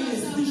suis un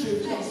esprit, je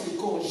vis dans ce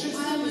corps. I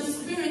am a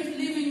spirit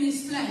living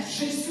this flesh.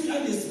 Je suis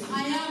un esprit.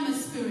 I am a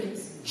spirit.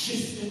 Je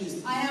suis un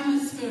esprit. I am a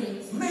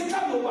spirit. Mais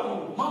quand le ballon,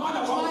 maman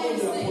n'a pas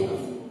besoin de la peau.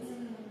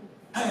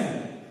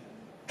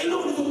 Et là, on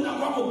n'a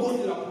pas besoin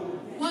de la peau.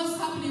 What's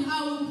happening? I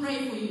will pray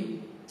for you.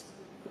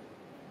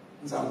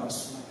 May God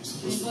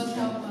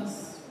help us.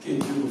 Que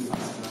Dieu nous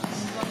fasse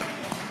grâce.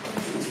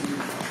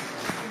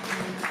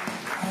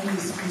 Un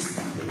esprit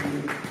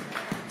supérieur.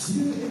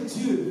 Dieu est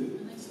Dieu.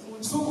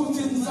 If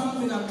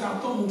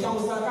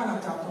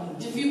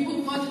you put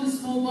God in a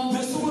small box, if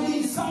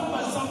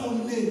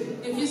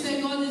you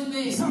say God is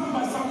big,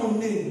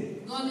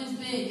 God is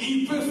big.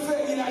 Il peut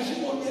faire, il agit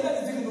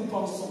au-delà de ce que nous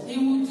pensons. He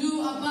will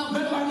do above.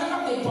 Mais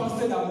pendant qu'on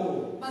pensait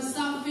d'abord. But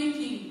start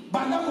thinking.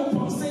 Pendant qu'on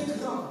pensait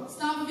grand.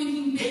 Start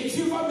thinking big. Et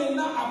tu vas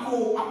maintenant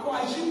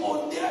agir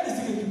au-delà de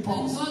ce que tu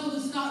penses. And God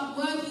will start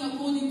working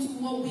according to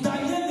what we.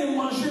 Daniel ne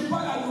mangeait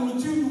pas la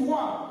nourriture du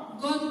roi.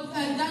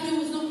 Daniel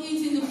was not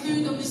eating the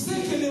food of his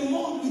king. Ce que le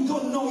monde lui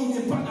donne, non, il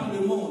n'est pas dans le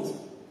monde.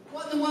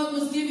 What the world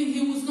was giving,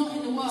 he was not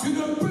in the world. Tu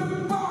ne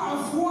peux pas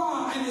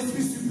avoir un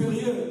esprit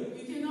supérieur.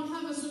 You cannot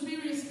have a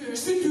superior spirit.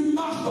 Si tu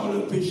marches dans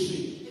le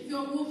péché. If you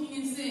are walking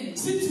in sin.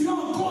 Si tu es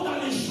encore dans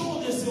les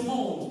choses de ce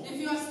monde. If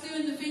you are still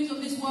in the things of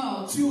this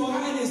world. Tu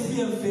auras un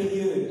esprit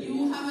inférieur. You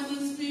will have an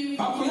esprit. You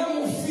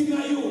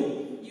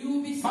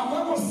will be.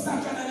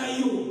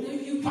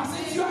 Parce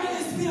que tu as un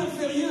esprit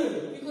inférieur.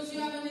 Because you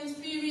have an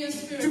inferior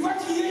spirit. Tu vois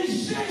qui est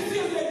Jésus et try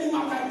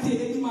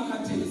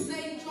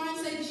and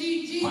say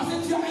G. Parce que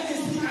tu as un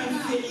esprit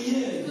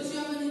inférieur. Because you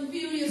have an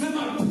inferior spirit. Même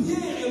ma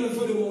prière et le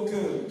feu de mon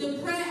cœur. The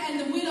prayer and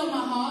the will of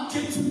my heart. Que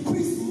tu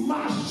puisses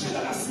marcher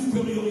dans la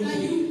supériorité. That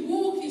you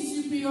walk in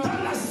superiority.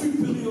 Dans la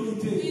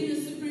supériorité. In the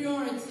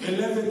superiority.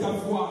 Élève ta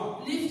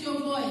voix. Lift your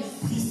voice.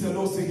 Prie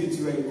selon ce que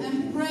tu as écouté.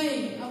 And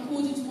pray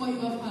according to what you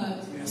have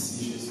heard.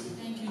 Merci Jésus.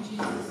 Thank you, Jesus.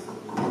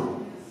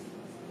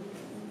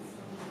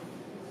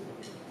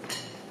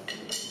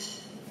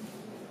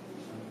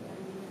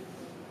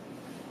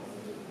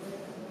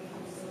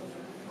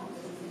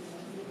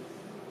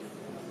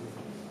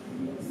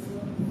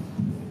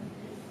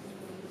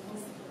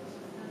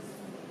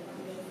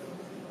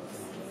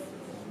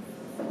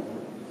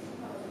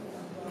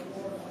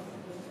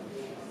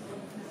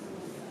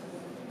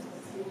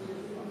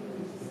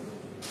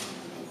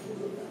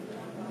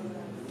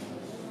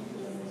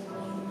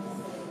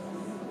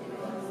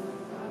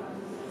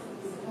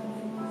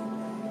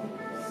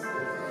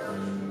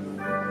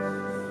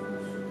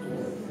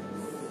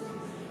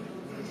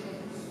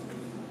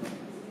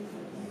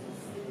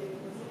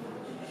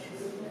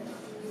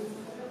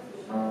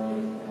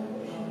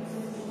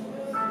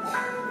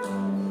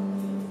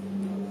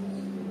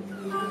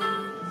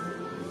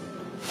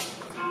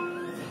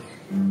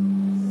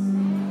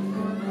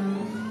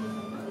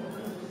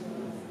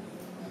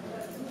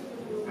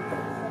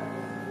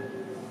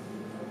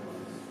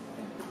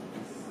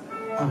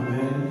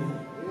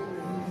 Amen.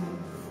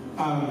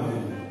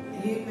 Amen.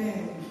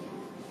 Amen.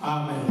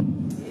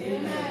 Amen.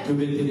 Que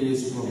bénir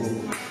ce moment.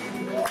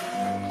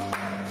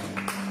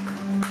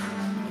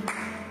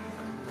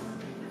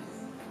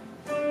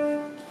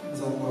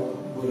 Nous avons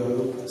pour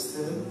le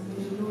pasteur.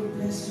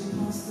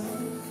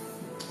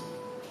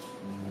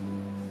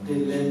 De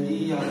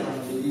lundi à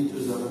vendredi,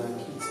 nous avons la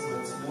quitte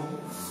matinale.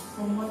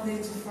 From Monday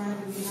to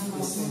Friday, we have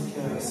de 5 à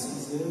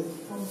 6 heures.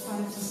 From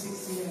 5 to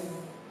 6 a.m.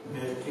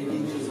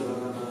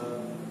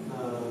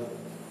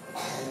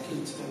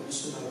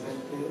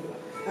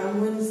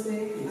 And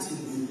Wednesday at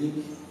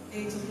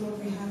 8 o'clock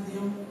we have the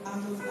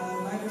adult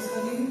Bible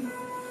study.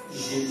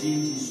 Jeudi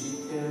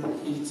 18h,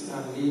 culte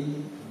en ligne.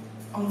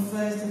 On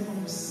Thursday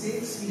from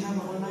 6 we have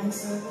an online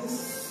service.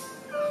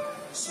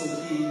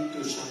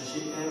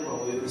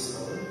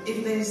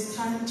 If there is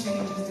time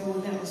changes, they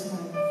will let us know.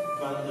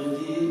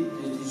 Vendredi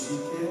de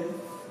 18h.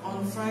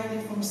 On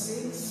Friday from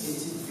 6,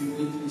 étude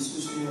biblique, les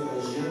sous-suivants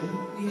à Jeune,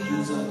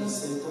 12 à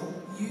 17 ans.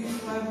 Youth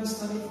Bible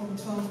study from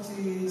 12 to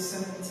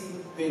 17.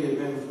 Et le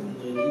même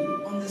vendredi,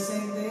 on the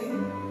same day,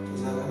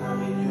 nous avons une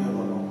réunion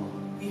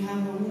we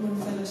have a woman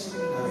fellowship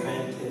à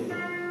 20h.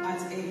 At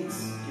 8.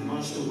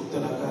 Dimanche, nous sommes à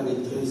la de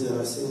 13h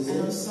à 16h.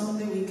 And on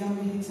Sunday, we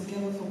gather here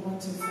together from 1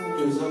 to 4.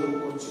 Nous allons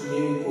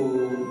continuer pour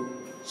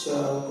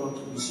chaque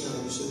contribution à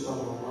ce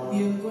moment. We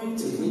are going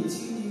to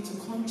continue to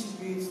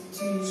contribute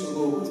to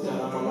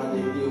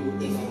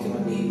if you can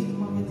read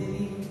Mama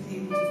Deli, you can be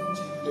able to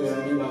contribute.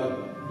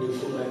 We're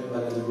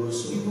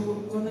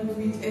going to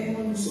greet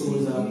everyone who's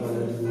here for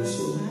the first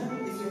time.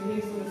 If you're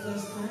here for the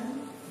first time,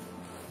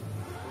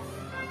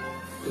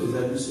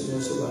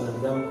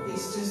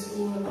 it's just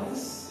all of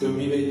us.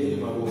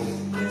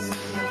 Yes,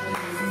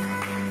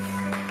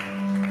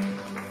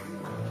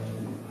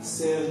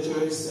 Sir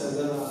Joyce has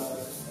an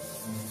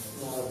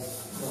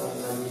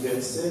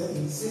anniversaire.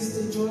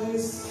 Sister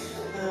Joyce,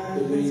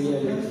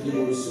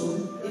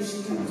 if she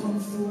can come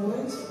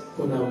forward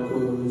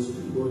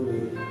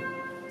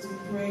to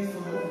pray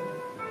for her.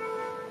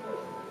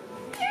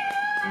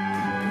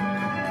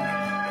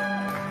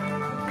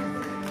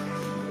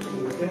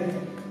 Okay?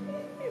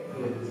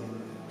 Yes.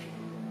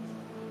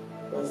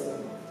 Pastor.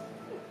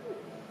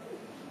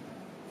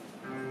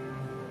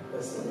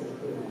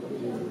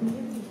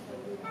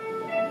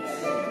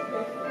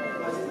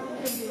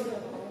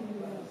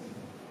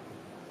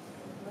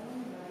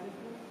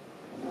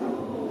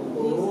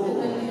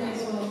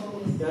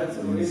 That's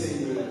amazing.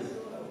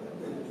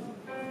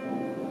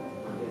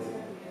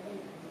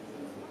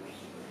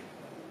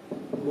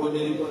 What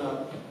did you put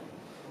up?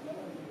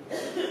 8,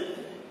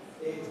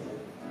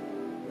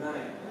 9.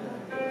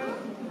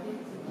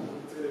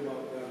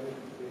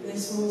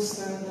 Let's all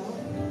stand up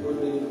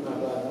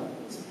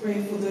to pray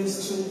for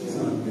those children.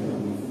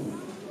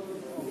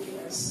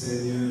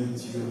 Seigneur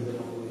Dieu,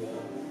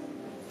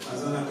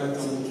 Azana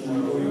Katamuki,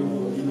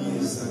 Oyo, Ini,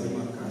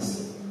 Salimakas,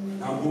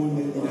 Abonne,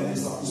 il a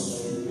l'esprit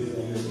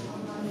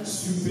supérieur,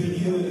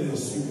 supérieur,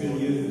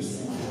 supérieur,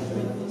 supérieur.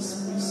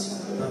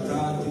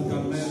 Tata, que ta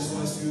mère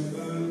soit sur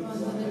eux,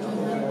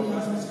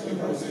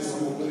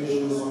 sur eux,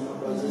 Jésus.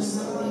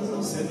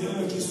 Seigneur,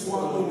 qu'il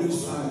soit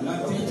au-dessus, la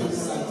tête de la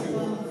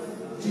terre.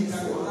 Que ta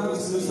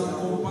grâce nous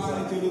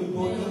accompagne, que le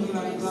bonheur de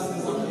la grâce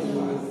nous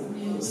accompagne.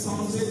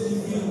 Santé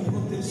divine,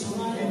 protection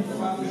divine,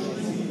 faveur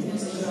divine,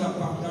 que la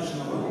partage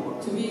là-bas.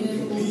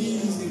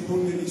 L'église est pour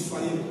que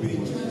soyez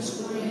bénis. Que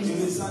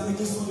les années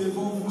qui sont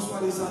devant vous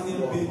soient les années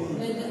bénies.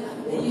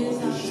 Au nom de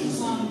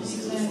Jésus,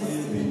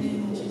 soyez bénis.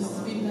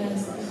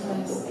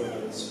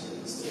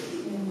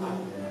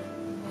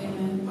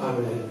 Amen.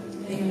 Amen.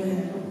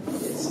 Amen.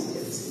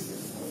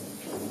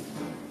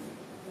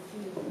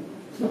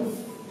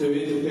 We're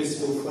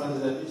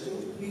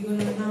going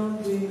to now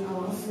bring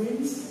our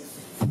offerings.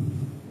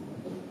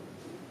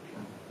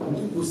 We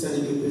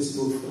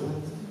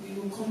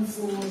will come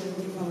forward and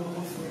give our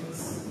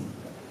offerings.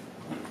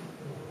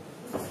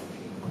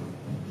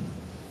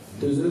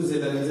 Let's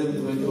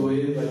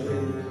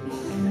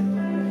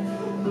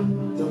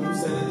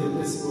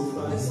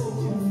all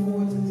come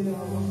forward and do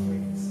our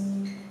offerings.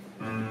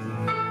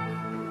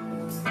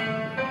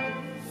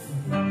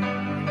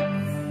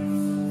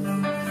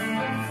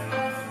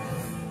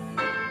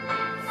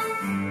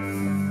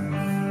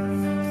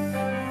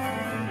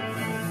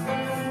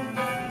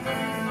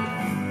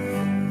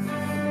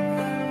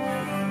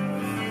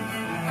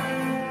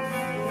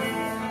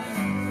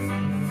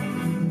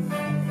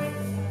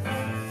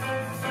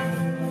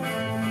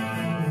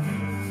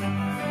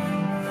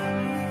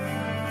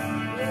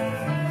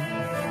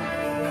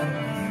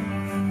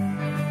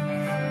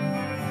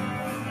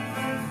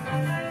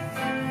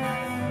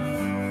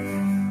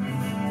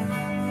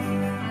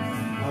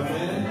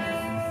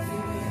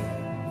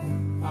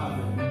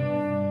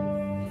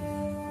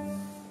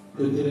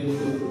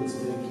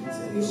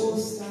 We all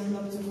stand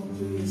up to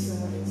conclude the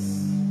service.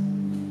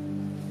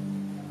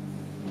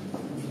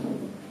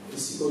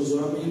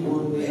 Wherever you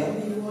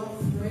are,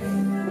 pray.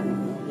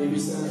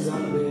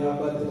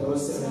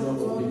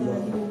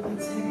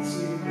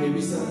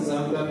 Tell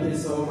God that He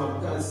will protect you.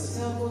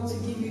 Tell God to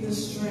give you the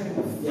strength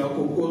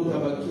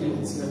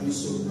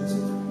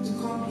to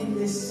come in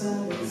this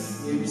service.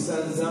 That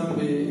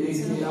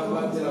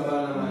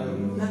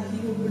He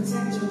will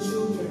protect your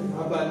children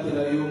and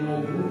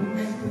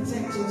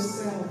protect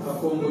yourself.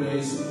 In the name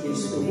of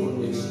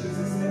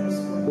Jesus, let us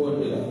pray.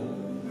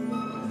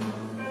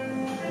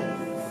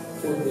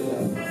 Tell God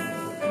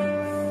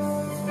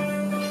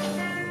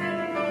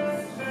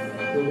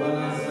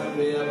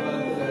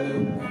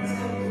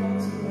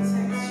to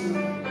protect you.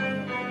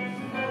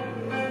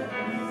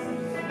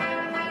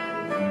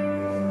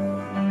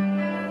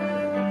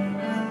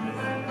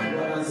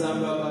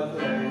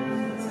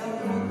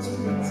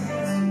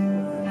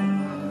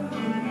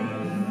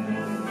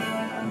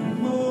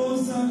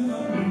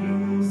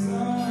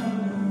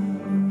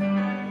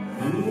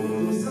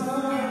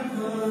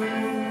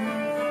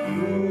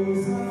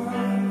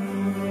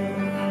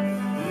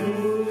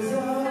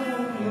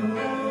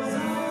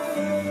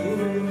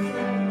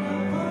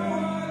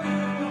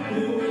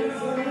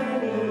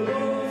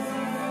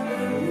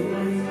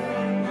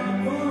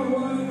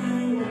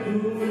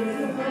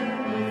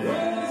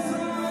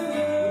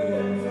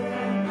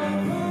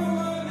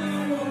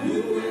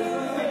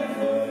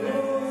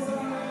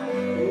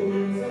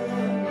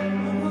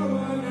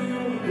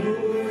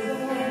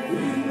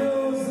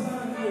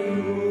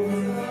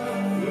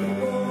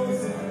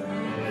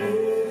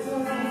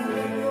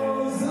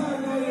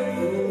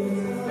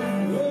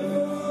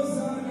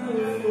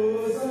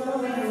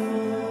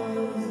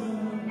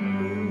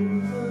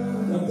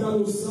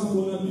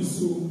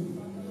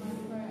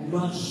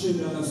 marcher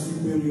dans la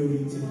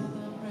supériorité.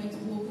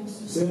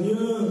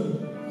 Seigneur,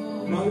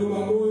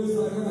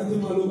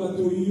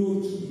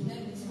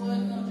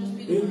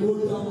 et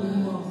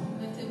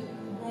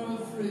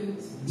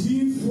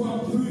 10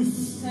 fois plus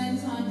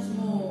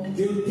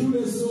que tous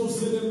les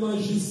sorciers et les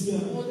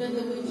magiciens.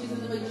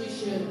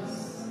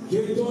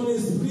 Que ton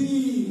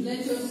esprit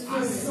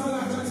a ça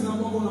la carte na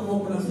moko na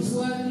moko na biso.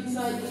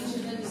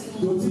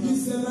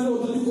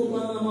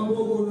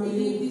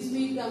 This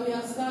week that we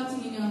are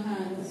starting in your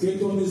hands. Que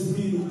ton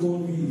esprit nous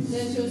conduise.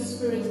 Let your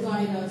spirit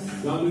guide us.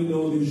 Dans le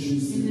nom de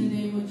Jésus. In the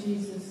name of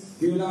Jesus.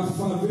 Que la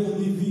faveur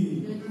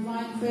divine. The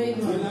divine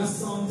favor. Que la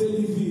santé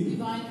divine.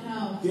 Divine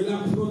health. Que la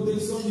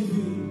protection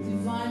divine.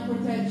 Divine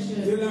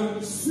protection. Que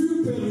la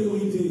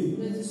supériorité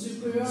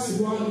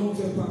soit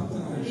notre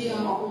partage.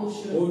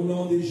 Au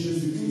nom de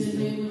Jésus-Christ.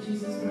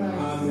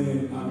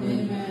 Amen.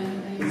 Amen.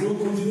 Nous allons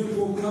continuer le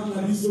programme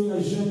la mission de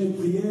la jeûne et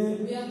prière.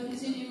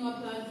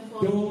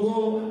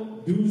 Tongo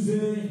 12h,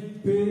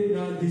 P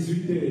à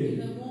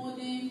 18h.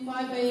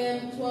 5 a.m.,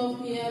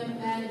 12 p.m.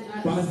 and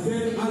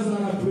Pasteur à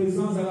la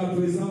présence, à la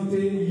présente,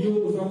 yo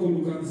oza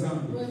koluka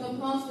nzambe. With the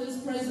pastor is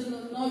present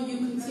or not, you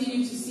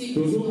continue to seek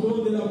God. We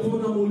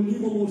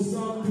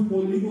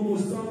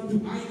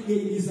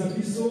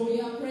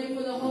are praying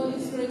for the Holy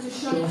Spirit to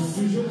show us.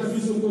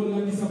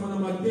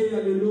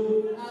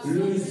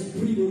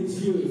 L'Esprit de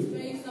Dieu,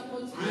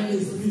 un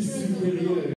esprit supérieur.